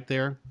I right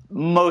there?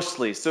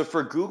 Mostly. So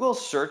for Google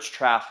search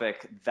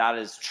traffic, that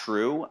is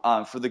true.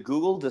 For the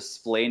Google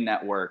Display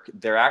Network,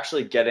 they're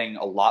actually getting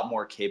a lot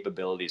more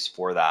capabilities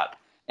for that.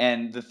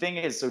 And the thing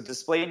is, so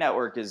Display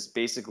Network is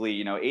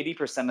basically,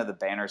 80% of the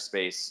banner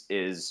space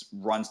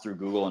runs through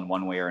Google in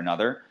one way or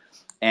another.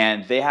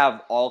 And they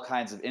have all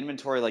kinds of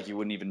inventory like you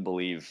wouldn't even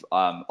believe,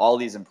 all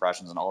these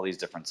impressions on all these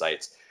different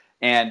sites.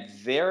 And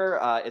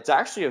it's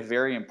actually a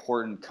very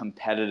important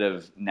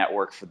competitive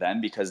network for them,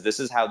 because this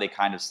is how they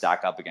kind of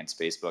stack up against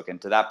Facebook. And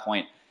to that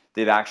point,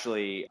 they've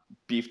actually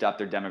beefed up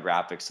their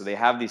demographics. So they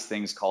have these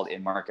things called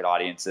in-market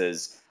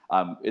audiences.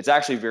 It's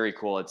actually very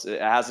cool. It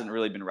hasn't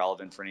really been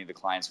relevant for any of the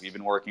clients we've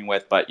been working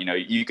with, but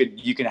you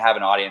can have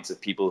an audience of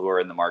people who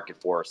are in the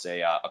market for, say,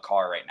 a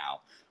car right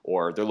now,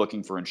 or they're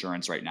looking for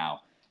insurance right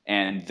now.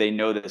 And they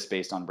know this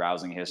based on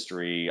browsing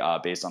history,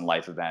 based on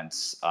life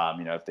events,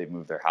 if they've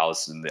moved their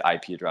house and the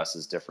IP address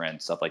is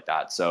different, stuff like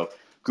that. So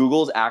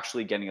Google's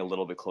actually getting a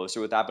little bit closer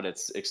with that, but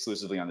it's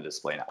exclusively on the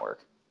display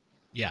network.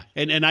 Yeah.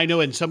 And I know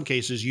in some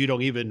cases you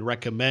don't even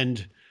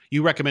recommend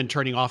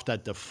turning off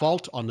that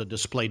default on the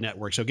display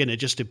network. So again, it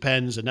just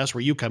depends. And that's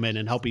where you come in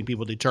and helping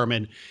people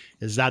determine,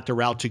 is that the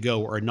route to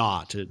go or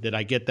not? Did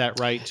I get that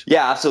right?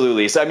 Yeah,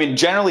 absolutely. So,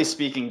 generally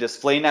speaking,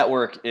 display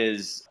network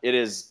is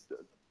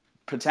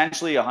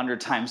potentially 100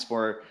 times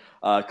more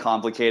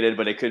complicated,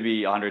 but it could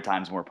be 100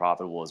 times more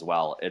profitable as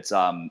well.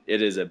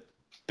 It is a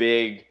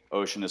big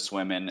ocean to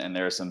swim in, and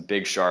there are some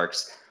big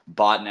sharks,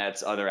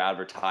 botnets, other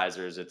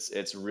advertisers.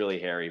 It's really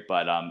hairy,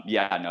 but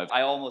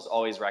I almost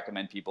always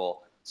recommend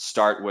people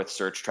start with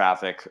search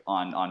traffic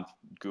on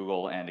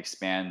Google and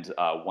expand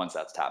once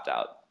that's tapped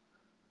out.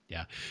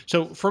 Yeah.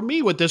 So for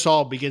me, what this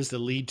all begins to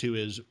lead to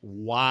is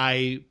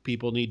why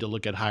people need to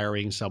look at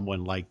hiring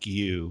someone like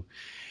you,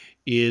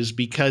 is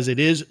because it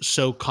is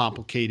so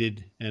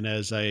complicated. And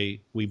as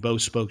we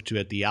both spoke to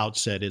at the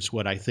outset, it's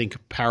what I think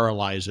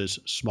paralyzes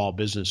small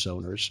business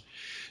owners.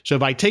 So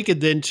if I take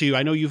it then to,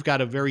 I know you've got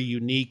a very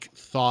unique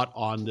thought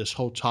on this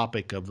whole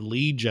topic of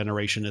lead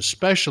generation,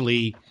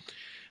 especially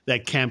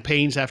that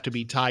campaigns have to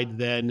be tied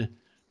then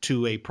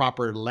to a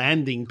proper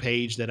landing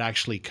page that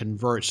actually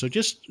converts. So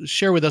just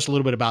share with us a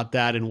little bit about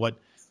that and what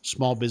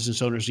small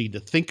business owners need to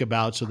think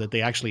about so that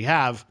they actually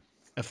have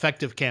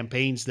effective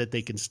campaigns that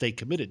they can stay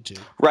committed to.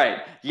 Right.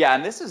 Yeah.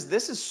 And this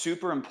is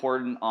super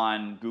important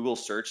on Google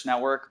Search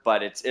Network,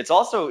 but it's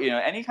also,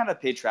 any kind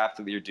of paid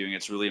traffic that you're doing,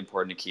 it's really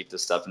important to keep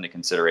this stuff into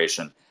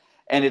consideration.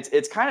 And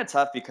it's kind of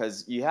tough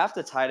because you have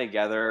to tie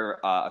together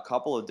a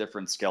couple of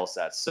different skill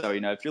sets. So,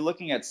 if you're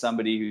looking at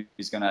somebody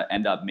who's going to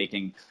end up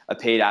making a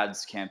paid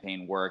ads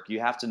campaign work, you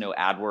have to know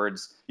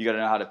AdWords. You got to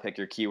know how to pick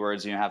your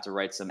keywords. You have to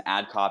write some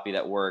ad copy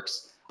that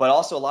works. But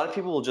also, a lot of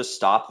people will just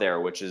stop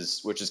there, which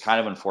is kind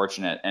of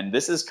unfortunate. And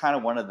this is kind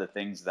of one of the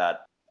things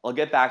that I'll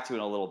get back to in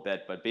a little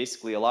bit. But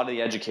basically, a lot of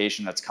the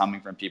education that's coming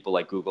from people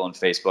like Google and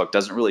Facebook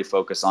doesn't really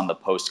focus on the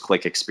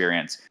post-click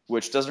experience,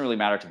 which doesn't really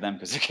matter to them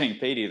because they're getting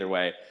paid either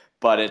way.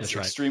 But it's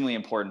extremely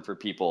important for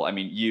people.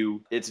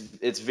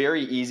 It's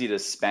very easy to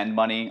spend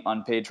money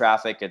on paid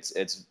traffic.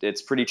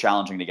 It's pretty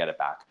challenging to get it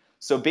back.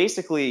 So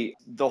basically,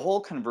 the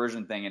whole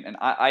conversion thing, and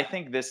I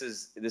think this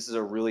is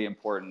a really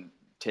important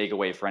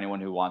takeaway for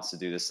anyone who wants to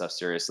do this stuff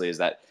seriously, is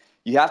that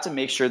you have to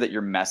make sure that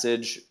your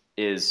message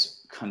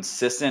is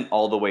consistent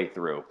all the way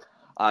through.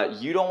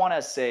 You don't want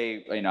to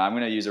say, I'm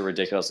going to use a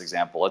ridiculous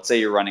example. Let's say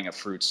you're running a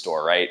fruit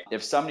store, right?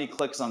 If somebody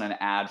clicks on an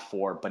ad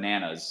for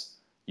bananas,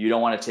 you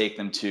don't want to take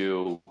them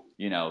to,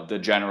 the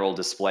general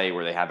display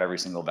where they have every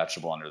single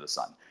vegetable under the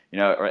sun,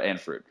 and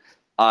fruit.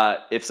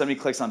 If somebody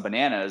clicks on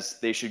bananas,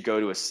 they should go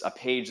to a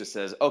page that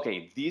says,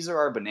 okay, these are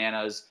our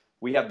bananas.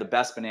 We have the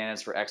best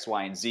bananas for X,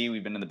 Y, and Z.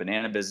 We've been in the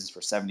banana business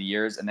for 70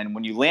 years. And then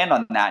when you land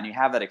on that and you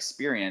have that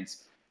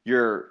experience,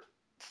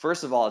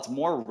 first of all, it's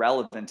more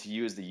relevant to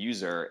you as the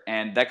user.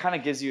 And that kind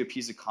of gives you a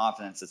piece of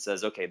confidence that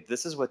says, okay,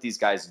 this is what these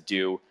guys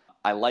do.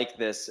 I like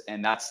this.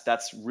 And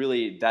that's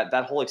really,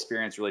 that whole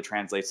experience really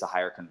translates to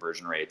higher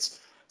conversion rates.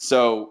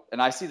 So,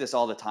 and I see this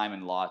all the time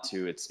in law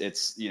too.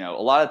 It's a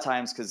lot of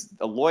times, because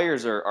the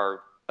lawyers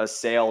are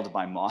assailed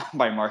by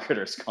by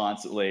marketers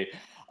constantly.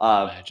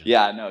 I imagine.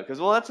 Yeah, no, because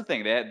well, that's the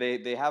thing.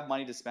 They have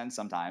money to spend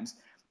sometimes,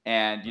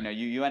 and Right.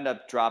 you end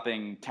up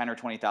dropping $10,000 or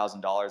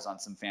 $20,000 on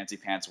some fancy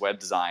pants web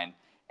design,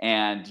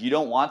 and you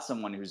don't want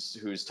someone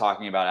who's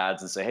talking about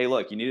ads and say, hey,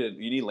 look, you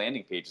need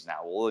landing pages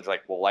now. Well, it's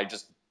like, well, I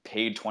just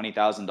paid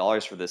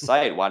 $20,000 for this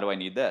site. Why do I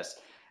need this?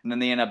 And then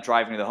they end up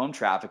driving to the home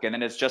traffic, and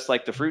then it's just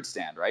like the fruit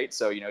stand, right?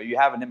 So you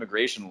have an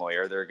immigration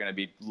lawyer, they're going to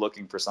be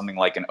looking for something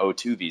like an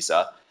O2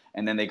 visa,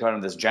 and then they go to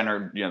this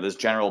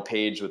general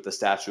page with the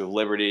Statue of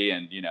Liberty,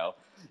 and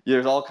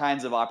there's all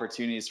kinds of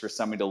opportunities for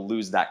somebody to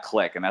lose that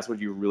click, and that's what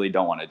you really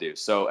don't want to do.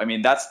 So I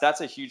mean,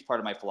 that's a huge part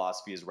of my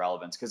philosophy, is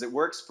relevance, because it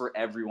works for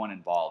everyone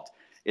involved.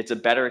 It's a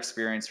better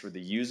experience for the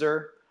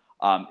user.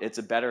 It's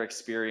a better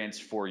experience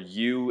for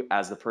you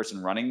as the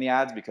person running the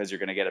ads, because you're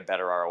going to get a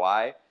better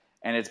ROI.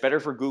 And it's better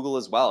for Google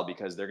as well,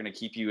 because they're going to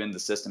keep you in the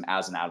system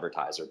as an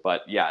advertiser.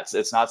 But yeah,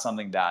 it's not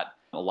something that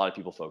a lot of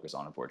people focus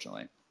on,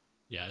 unfortunately.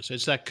 Yeah, so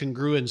it's that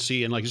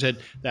congruency and, like I said,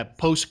 that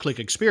post-click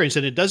experience.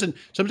 And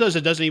sometimes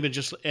it doesn't even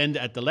just end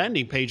at the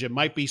landing page. It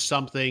might be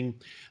something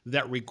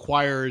that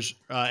requires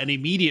an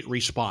immediate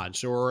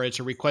response, or it's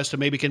a request that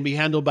maybe can be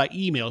handled by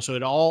email.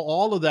 So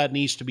all of that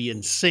needs to be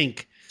in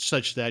sync,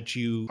 such that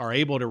you are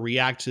able to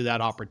react to that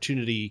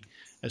opportunity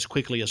as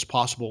quickly as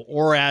possible,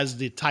 or as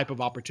the type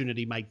of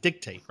opportunity might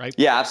dictate, right?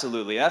 Yeah,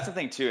 absolutely. That's the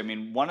thing too. I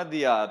mean, one of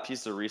the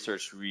pieces of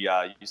research we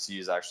used to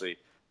use, actually,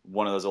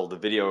 one of those old the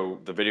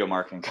video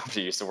marketing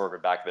company I used to work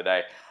with back in the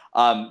day.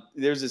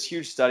 There's this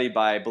huge study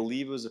by, I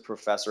believe it was a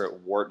professor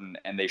at Wharton,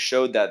 and they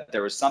showed that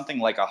there was something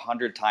like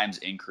 100 times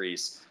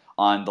increase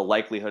on the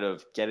likelihood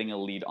of getting a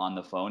lead on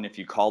the phone if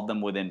you called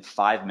them within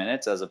 5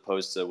 minutes as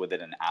opposed to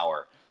within an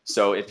hour.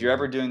 So if you're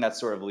ever doing that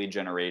sort of lead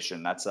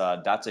generation, that's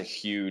a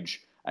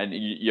huge, and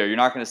you're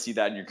not going to see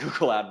that in your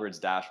Google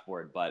AdWords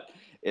dashboard, but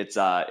it's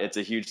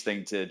a huge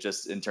thing to,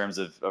 just in terms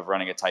of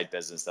running a tight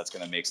business, that's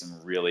going to make some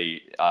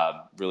really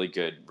really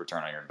good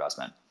return on your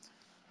investment.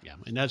 Yeah,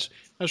 and that's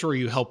where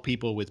you help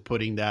people with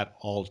putting that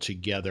all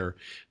together.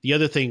 The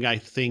other thing I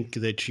think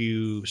that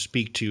you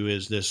speak to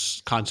is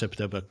this concept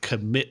of a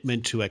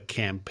commitment to a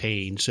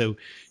campaign. So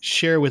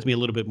share with me a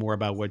little bit more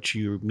about what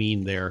you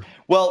mean there.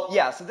 Well,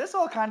 yeah. So this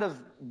all kind of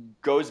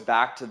goes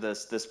back to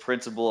this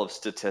principle of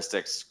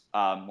statistics,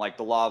 like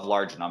the law of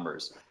large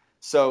numbers.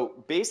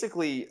 So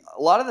basically,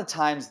 a lot of the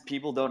times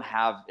people don't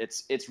have,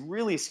 it's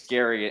really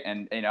scary,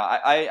 and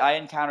I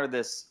encountered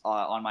this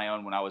on my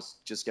own when I was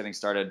just getting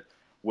started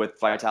with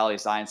Vitality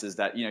Sciences,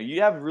 that you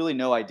have really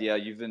no idea.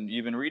 You've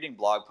been reading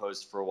blog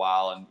posts for a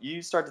while, and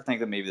you start to think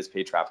that maybe this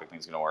paid traffic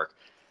thing's going to work.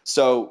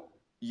 So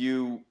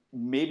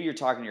maybe you're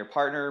talking to your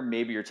partner,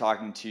 maybe you're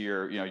talking to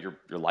your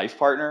life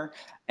partner,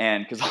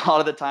 and because a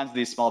lot of the times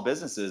these small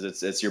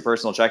businesses, it's your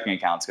personal checking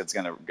accounts that's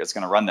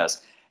gonna run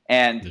this,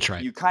 and That's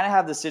right. you kind of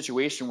have the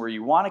situation where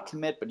you want to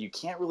commit, but you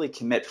can't really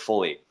commit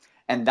fully,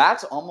 and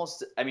that's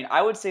almost, I mean,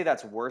 I would say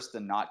that's worse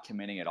than not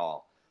committing at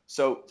all.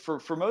 So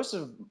for most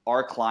of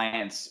our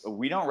clients,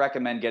 we don't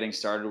recommend getting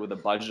started with a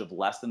budget of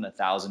less than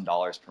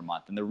 $1,000 per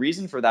month. And the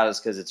reason for that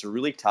is because it's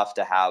really tough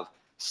to have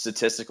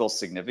statistical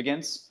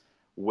significance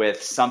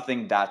with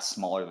something that's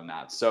smaller than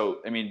that. So,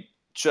 I mean,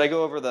 should I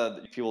go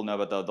over people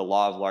know about the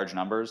law of large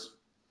numbers?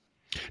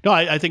 No,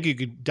 I think you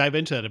could dive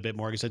into that a bit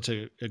more, because it's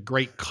a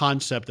great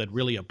concept that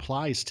really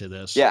applies to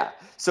this. Yeah.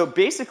 So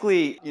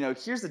basically,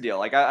 here's the deal.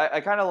 Like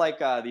I kind of like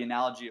the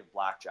analogy of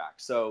blackjack.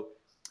 So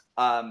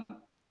um,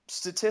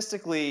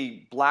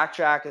 statistically,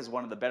 blackjack is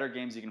one of the better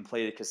games you can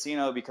play at a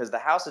casino, because the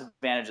house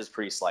advantage is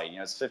pretty slight.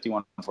 It's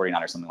 51-49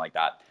 or something like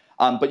that.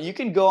 But you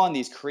can go on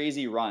these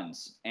crazy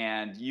runs,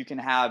 and you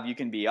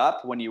can be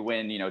up when you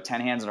win,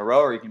 10 hands in a row,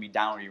 or you can be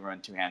down when you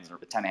win 10 hands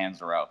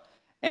in a row.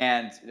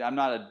 And I'm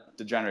not a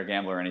degenerate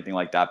gambler or anything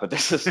like that, but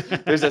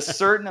there's a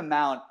certain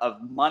amount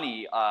of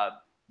money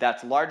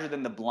that's larger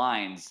than the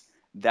blinds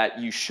that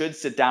you should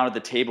sit down at the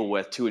table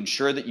with to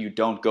ensure that you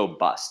don't go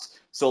bust.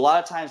 So a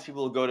lot of times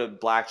people go to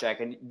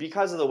blackjack, and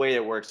because of the way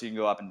it works, you can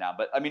go up and down.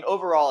 But I mean,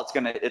 overall, it's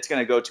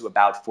gonna go to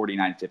about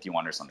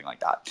 49.51 or something like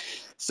that.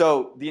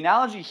 So the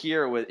analogy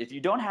here, with if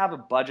you don't have a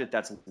budget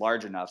that's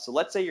large enough, so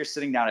let's say you're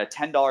sitting down at a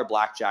 $10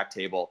 blackjack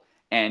table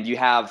and you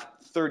have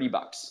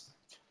 $30.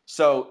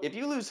 So if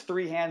you lose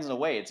 3 hands in a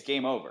way, it's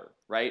game over,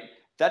 right?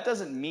 That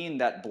doesn't mean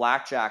that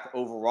blackjack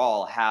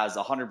overall has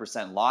a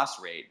 100%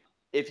 loss rate.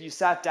 If you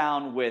sat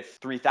down with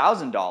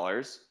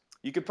 $3,000,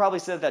 you could probably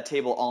sit at that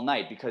table all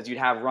night, because you'd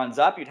have runs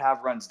up, you'd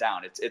have runs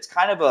down. It's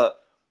kind of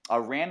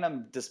a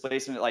random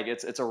displacement, like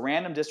it's a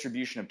random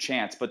distribution of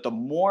chance. But the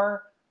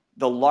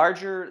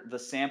larger the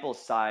sample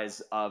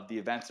size of the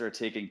events that are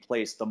taking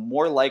place, the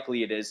more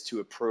likely it is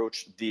to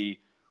approach the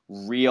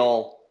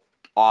real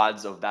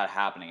odds of that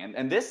happening.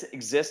 And this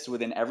exists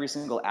within every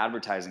single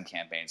advertising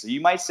campaign. So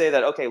you might say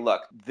that, okay,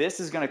 look, this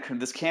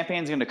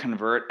campaign is going to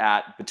convert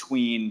at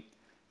between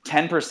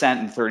 10%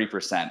 and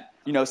 30%.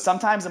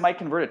 Sometimes it might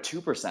convert at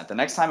 2%. The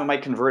next time it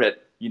might convert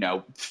at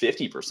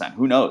 50%,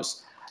 who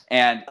knows?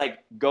 And like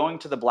going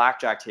to the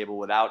blackjack table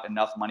without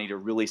enough money to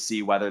really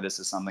see whether this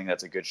is something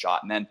that's a good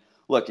shot. And then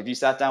look, if you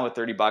sat down with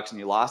 $30 and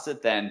you lost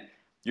it, then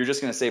you're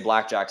just going to say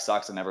blackjack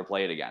sucks and never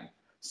play it again.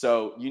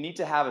 So you need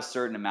to have a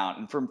certain amount.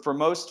 And for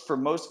most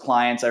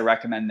clients, I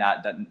recommend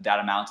that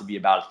amount to be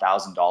about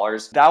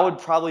 $1,000. That would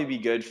probably be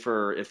good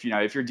for if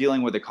you're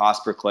dealing with a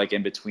cost per click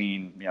in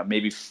between,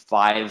 maybe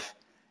 $5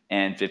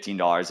 and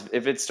 $15.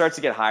 If it starts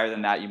to get higher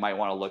than that, you might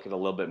want to look at a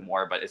little bit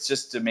more, but it's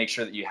just to make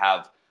sure that you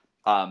have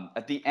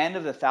at the end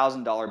of the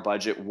 $1,000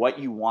 budget, what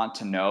you want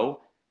to know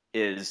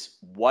is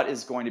what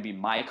is going to be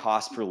my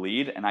cost per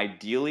lead, and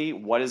ideally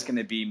what is going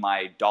to be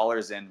my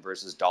dollars in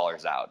versus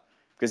dollars out.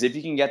 Because if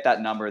you can get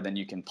that number, then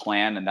you can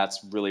plan, and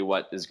that's really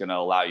what is going to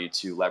allow you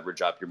to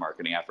leverage up your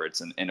marketing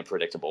efforts in a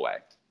predictable way.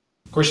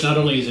 Of course, not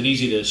only is it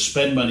easy to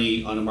spend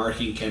money on a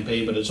marketing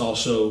campaign, but it's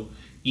also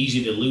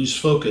easy to lose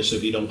focus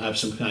if you don't have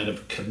some kind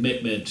of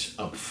commitment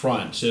up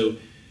front. So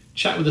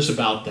chat with us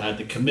about that,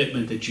 the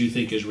commitment that you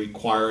think is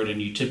required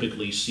and you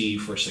typically see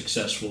for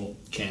successful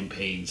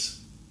campaigns.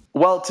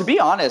 Well, to be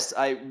honest,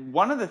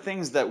 one of the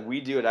things that we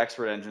do at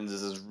Expert Engines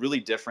is really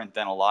different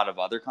than a lot of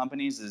other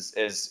companies.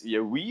 Is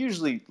we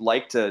usually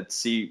like to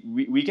see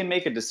we can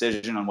make a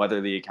decision on whether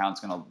the account's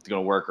going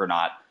to work or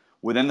not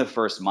within the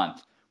first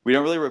month. We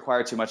don't really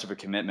require too much of a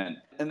commitment,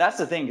 and that's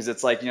the thing, because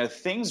it's like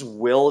things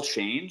will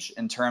change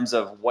in terms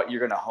of what you're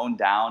going to hone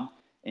down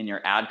in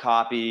your ad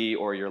copy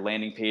or your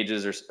landing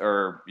pages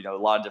or a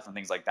lot of different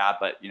things like that.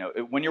 But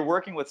when you're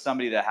working with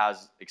somebody that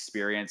has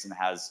experience and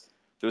has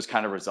those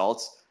kind of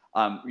results.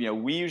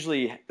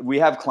 We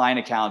have client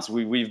accounts.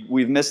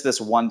 We've missed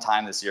this one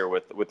time this year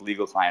with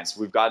legal clients.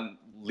 We've gotten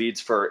leads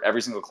for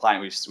every single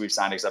client we've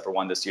signed except for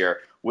one this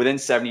year within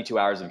 72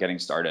 hours of getting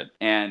started.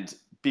 And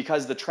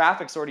because the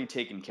traffic's already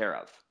taken care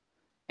of.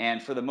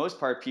 And for the most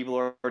part, people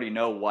already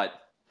know what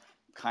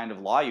kind of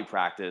law you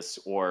practice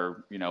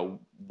or,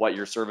 what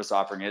your service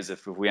offering is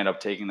if we end up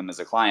taking them as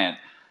a client.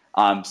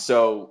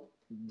 So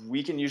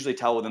we can usually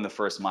tell within the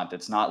first month.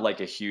 It's not like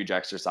a huge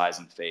exercise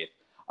in faith.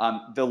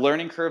 The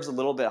learning curve's a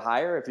little bit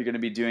higher. If you're going to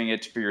be doing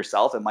it for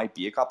yourself, it might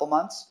be a couple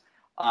months.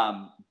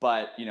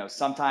 But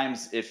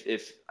sometimes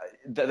if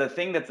the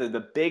thing that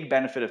the big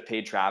benefit of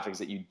paid traffic is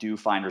that you do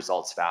find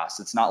results fast.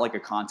 It's not like a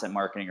content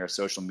marketing or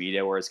social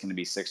media where it's going to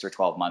be 6 or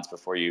 12 months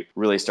before you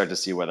really start to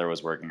see whether it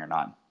was working or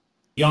not.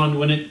 Jan,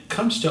 when it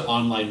comes to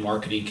online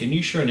marketing, can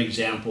you share an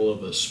example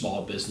of a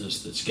small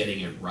business that's getting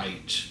it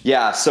right?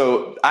 Yeah.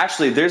 So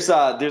actually, this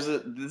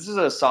is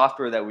a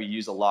software that we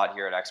use a lot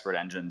here at Expert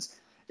Engines.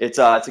 It's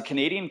a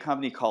Canadian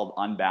company called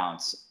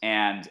Unbounce,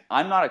 and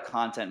I'm not a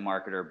content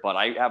marketer, but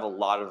I have a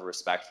lot of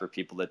respect for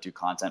people that do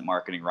content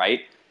marketing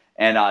right,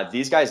 and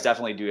these guys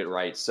definitely do it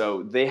right.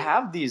 So they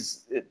have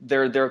these,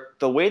 the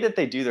way that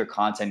they do their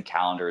content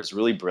calendar is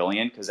really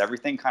brilliant because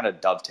everything kind of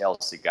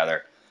dovetails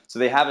together. So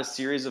they have a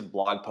series of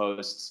blog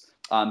posts.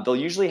 They'll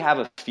usually have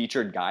a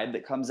featured guide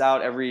that comes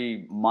out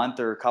every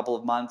month or a couple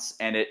of months,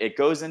 and it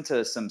goes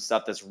into some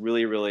stuff that's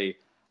really, really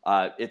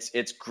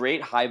it's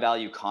great high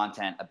value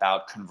content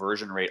about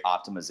conversion rate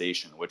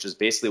optimization, which is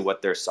basically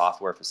what their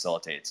software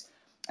facilitates.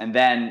 And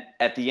then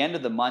at the end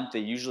of the month, they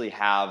usually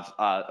have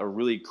a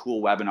really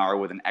cool webinar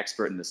with an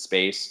expert in the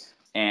space.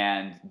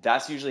 And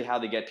that's usually how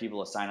they get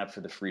people to sign up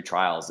for the free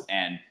trials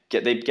and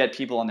they get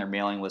people on their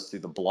mailing list through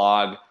the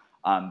blog.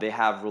 They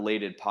have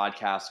related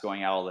podcasts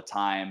going out all the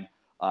time.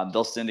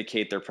 They'll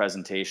syndicate their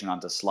presentation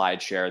onto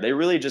SlideShare. They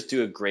really just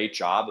do a great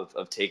job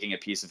of taking a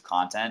piece of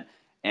content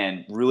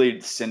and really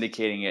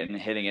syndicating it and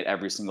hitting it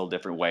every single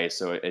different way.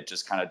 So it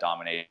just kind of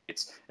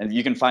dominates. And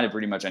you can find it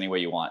pretty much any way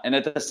you want. And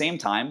at the same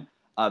time,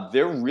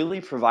 they're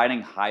really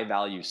providing high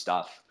value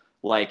stuff.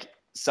 Like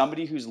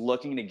somebody who's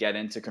looking to get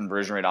into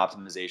conversion rate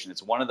optimization,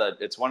 it's one of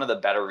the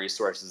better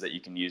resources that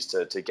you can use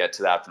to get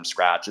to that from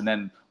scratch. And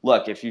then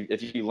look, if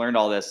you learned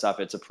all this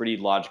stuff, it's a pretty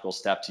logical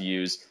step to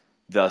use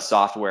the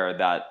software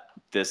that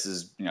this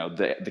is,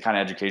 the kind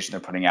of education they're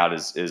putting out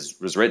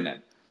was written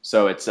in.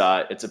 So it's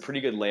a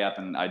pretty good layup,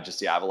 and I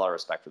have a lot of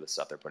respect for the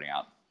stuff they're putting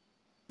out.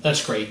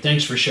 That's great.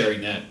 Thanks for sharing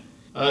that.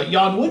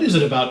 Jan, what is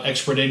it about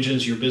Expert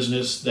Engines, your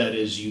business, that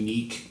is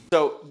unique?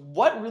 So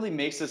what really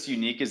makes us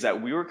unique is that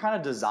we were kind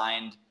of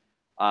designed,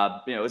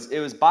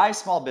 it was by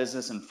small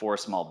business and for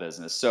small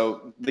business.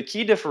 So the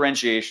key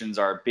differentiations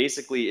are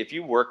basically, if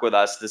you work with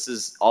us, this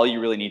is all you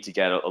really need to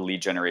get a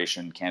lead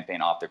generation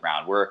campaign off the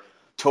ground. We're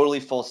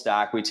totally full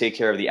stack. We take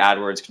care of the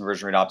AdWords,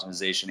 conversion rate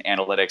optimization,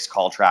 analytics,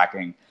 call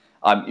tracking.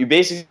 You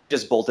basically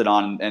just bolt it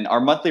on, and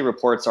our monthly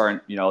reports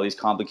aren't, these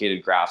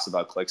complicated graphs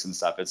about clicks and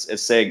stuff.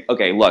 It's saying,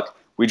 okay, look,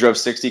 we drove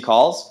 60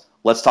 calls.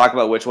 Let's talk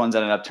about which ones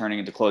ended up turning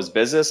into closed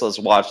business. Let's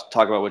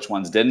talk about which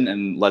ones didn't,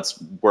 and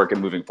let's work at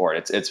moving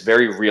forward. It's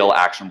very real,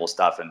 actionable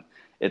stuff, and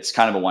it's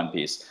kind of a one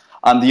piece.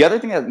 The other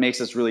thing that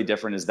makes us really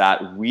different is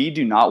that we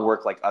do not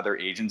work like other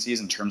agencies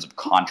in terms of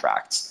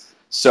contracts.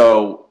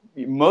 So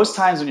most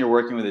times when you're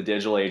working with a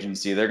digital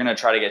agency, they're going to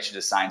try to get you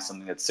to sign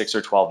something that's 6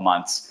 or 12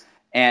 months,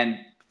 and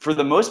for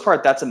the most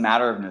part, that's a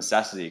matter of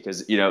necessity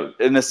because,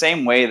 in the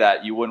same way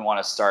that you wouldn't want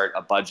to start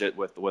a budget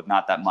with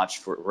not that much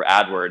for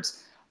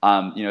AdWords,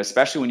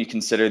 Especially when you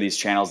consider these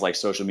channels like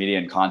social media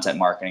and content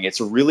marketing,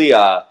 it's really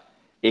a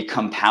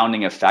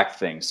compounding effect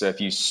thing. So if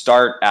you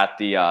start at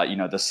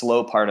the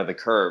slow part of the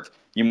curve,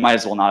 you might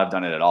as well not have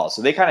done it at all.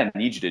 So they kind of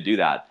need you to do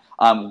that.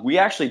 We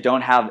actually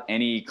don't have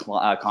any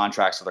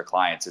contracts with our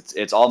clients.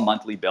 It's all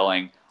monthly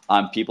billing.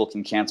 People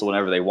can cancel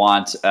whenever they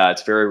want.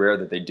 It's very rare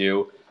that they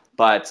do.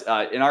 But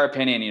in our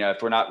opinion,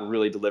 if we're not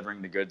really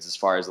delivering the goods as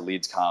far as the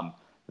leads come,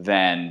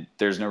 then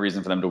there's no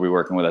reason for them to be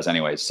working with us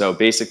anyway. So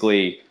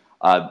basically,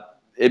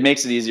 it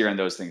makes it easier in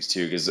those things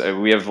too, because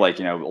we have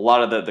a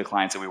lot of the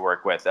clients that we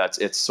work with,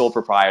 it's sole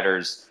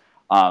proprietors.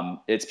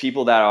 It's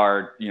people that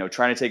are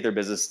trying to take their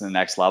business to the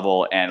next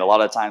level, and a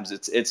lot of times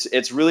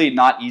it's really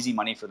not easy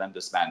money for them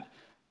to spend.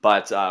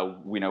 But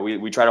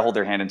we try to hold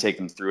their hand and take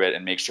them through it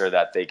and make sure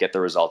that they get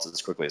the results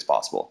as quickly as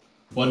possible.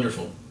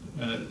 Wonderful.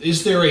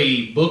 Is there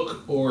a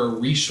book or a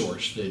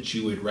resource that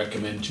you would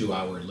recommend to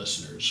our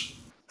listeners?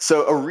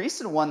 So a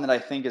recent one that I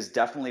think is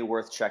definitely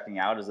worth checking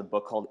out is a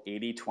book called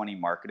 80/20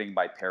 Marketing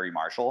by Perry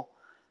Marshall.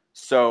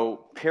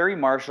 So Perry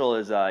Marshall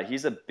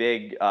he's a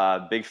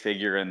big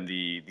figure in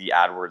the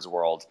AdWords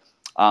world,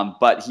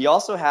 but he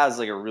also has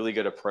a really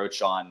good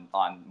approach on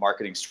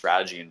marketing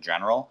strategy in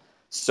general.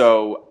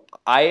 So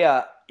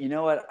I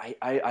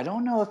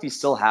don't know if he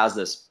still has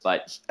this,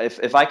 but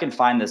if I can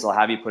find this, I'll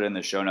have you put it in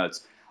the show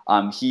notes.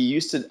 He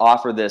used to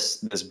offer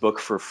this book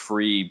for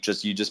free.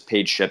 You just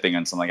paid shipping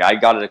and something. I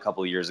got it a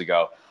couple of years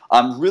ago.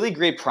 Really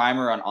great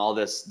primer on all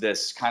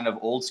this kind of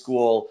old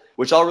school,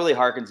 which all really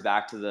harkens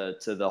back to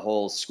the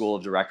whole school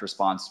of direct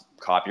response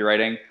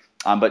copywriting,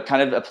 but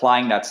kind of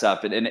applying that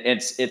stuff. And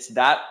it's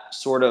that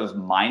sort of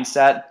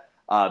mindset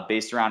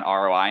based around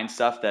ROI and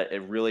stuff that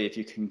it really, if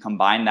you can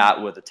combine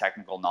that with the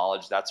technical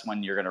knowledge, that's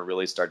when you're going to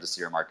really start to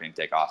see your marketing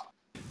take off.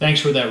 Thanks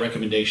for that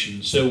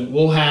recommendation. So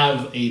we'll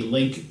have a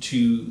link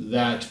to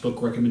that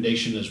book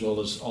recommendation as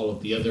well as all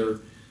of the other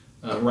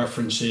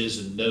references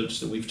and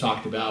notes that we've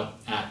talked about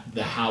at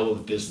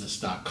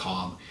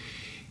thehowofbusiness.com.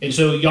 And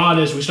so, Jan,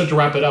 as we start to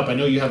wrap it up, I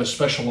know you have a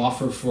special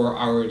offer for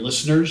our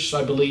listeners,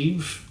 I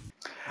believe.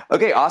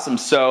 Okay, awesome.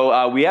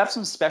 So we have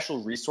some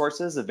special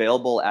resources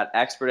available at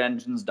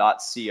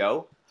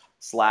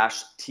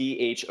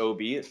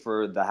expertengines.co/THOB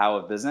for the How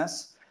of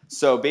Business.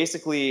 So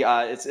basically,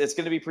 it's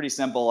going to be pretty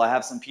simple. I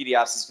have some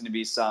PDFs. It's going to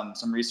be some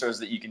resources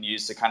that you can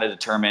use to kind of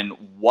determine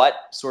what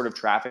sort of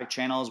traffic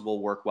channels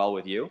will work well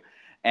with you.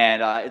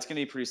 And it's going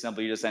to be pretty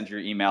simple. You just enter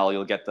your email.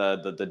 You'll get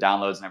the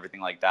downloads and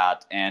everything like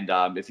that. And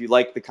if you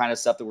like the kind of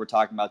stuff that we're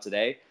talking about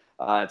today,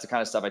 it's the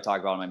kind of stuff I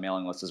talk about on my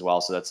mailing list as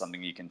well. So that's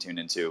something you can tune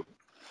into.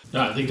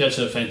 No, I think that's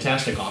a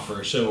fantastic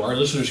offer. So our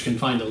listeners can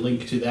find a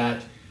link to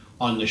that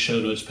on the show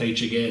notes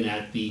page again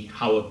at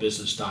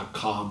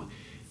thehowofbusiness.com.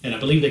 And I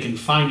believe they can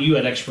find you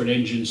at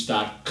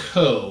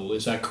expertengines.co.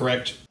 Is that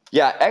correct?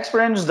 Yeah,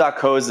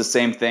 expertengines.co is the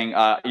same thing.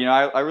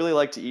 I really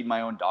like to eat my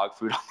own dog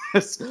food on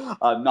this.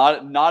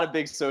 Not a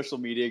big social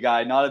media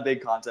guy, not a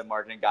big content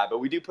marketing guy, but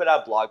we do put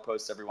out blog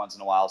posts every once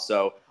in a while.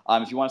 So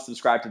if you want to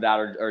subscribe to that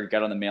or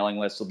get on the mailing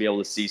list, you'll be able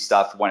to see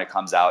stuff when it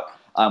comes out.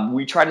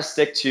 We try to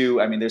stick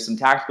to, there's some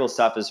tactical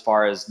stuff as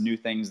far as new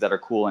things that are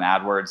cool in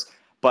AdWords.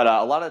 But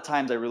a lot of the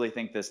times I really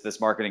think this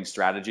marketing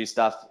strategy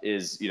stuff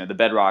is, the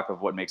bedrock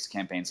of what makes a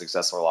campaign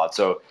successful a lot.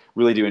 So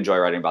really do enjoy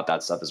writing about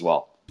that stuff as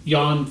well.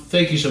 Jan,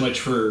 thank you so much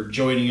for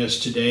joining us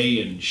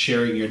today and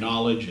sharing your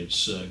knowledge.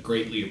 It's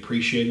greatly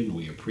appreciated, and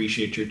we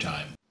appreciate your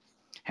time.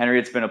 Henry,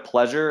 it's been a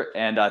pleasure,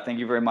 and thank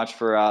you very much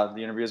for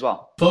the interview as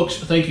well. Folks,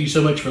 thank you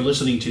so much for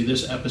listening to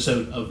this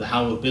episode of The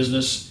How of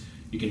Business.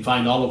 You can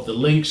find all of the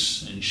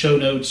links and show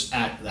notes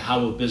at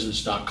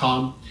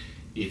thehowofbusiness.com.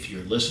 If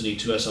you're listening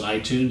to us on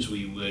iTunes,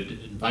 we would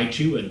invite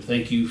you and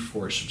thank you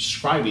for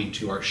subscribing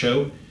to our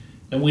show.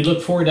 And we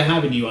look forward to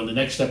having you on the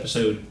next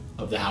episode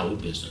of The How of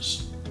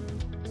Business.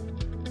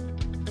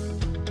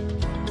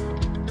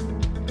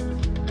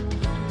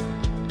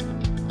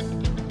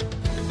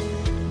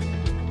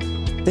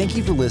 Thank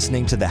you for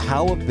listening to The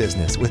How of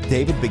Business with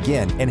David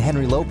Begin and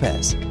Henry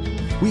Lopez.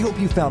 We hope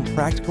you found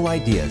practical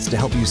ideas to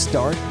help you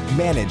start,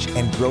 manage,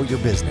 and grow your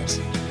business.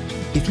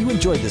 If you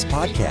enjoyed this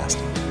podcast,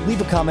 leave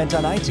a comment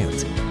on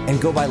iTunes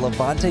and go by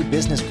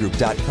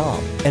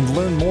LevanteBusinessGroup.com and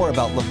learn more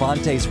about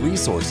Levante's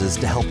resources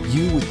to help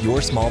you with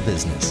your small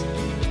business.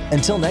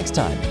 Until next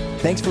time,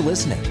 thanks for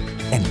listening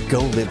and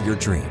go live your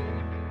dream.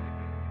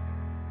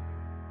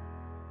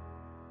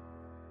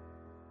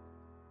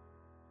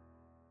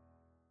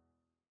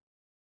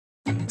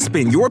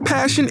 Spin your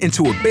passion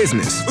into a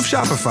business with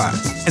Shopify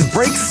and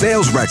break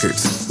sales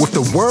records with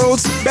the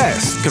world's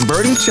best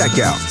converting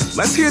checkout.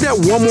 Let's hear that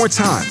one more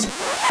time.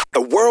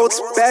 The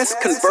world's best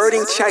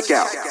converting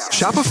checkout.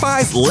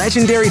 Shopify's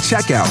legendary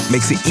checkout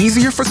makes it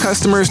easier for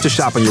customers to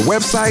shop on your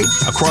website,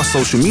 across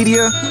social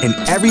media, and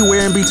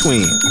everywhere in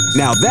between.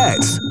 Now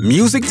that's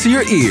music to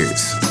your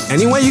ears.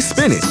 Any way you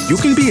spin it, you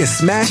can be a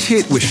smash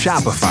hit with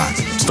Shopify.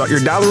 Start your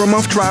 $1 a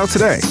month trial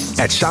today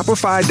at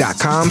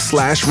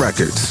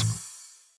shopify.com/records.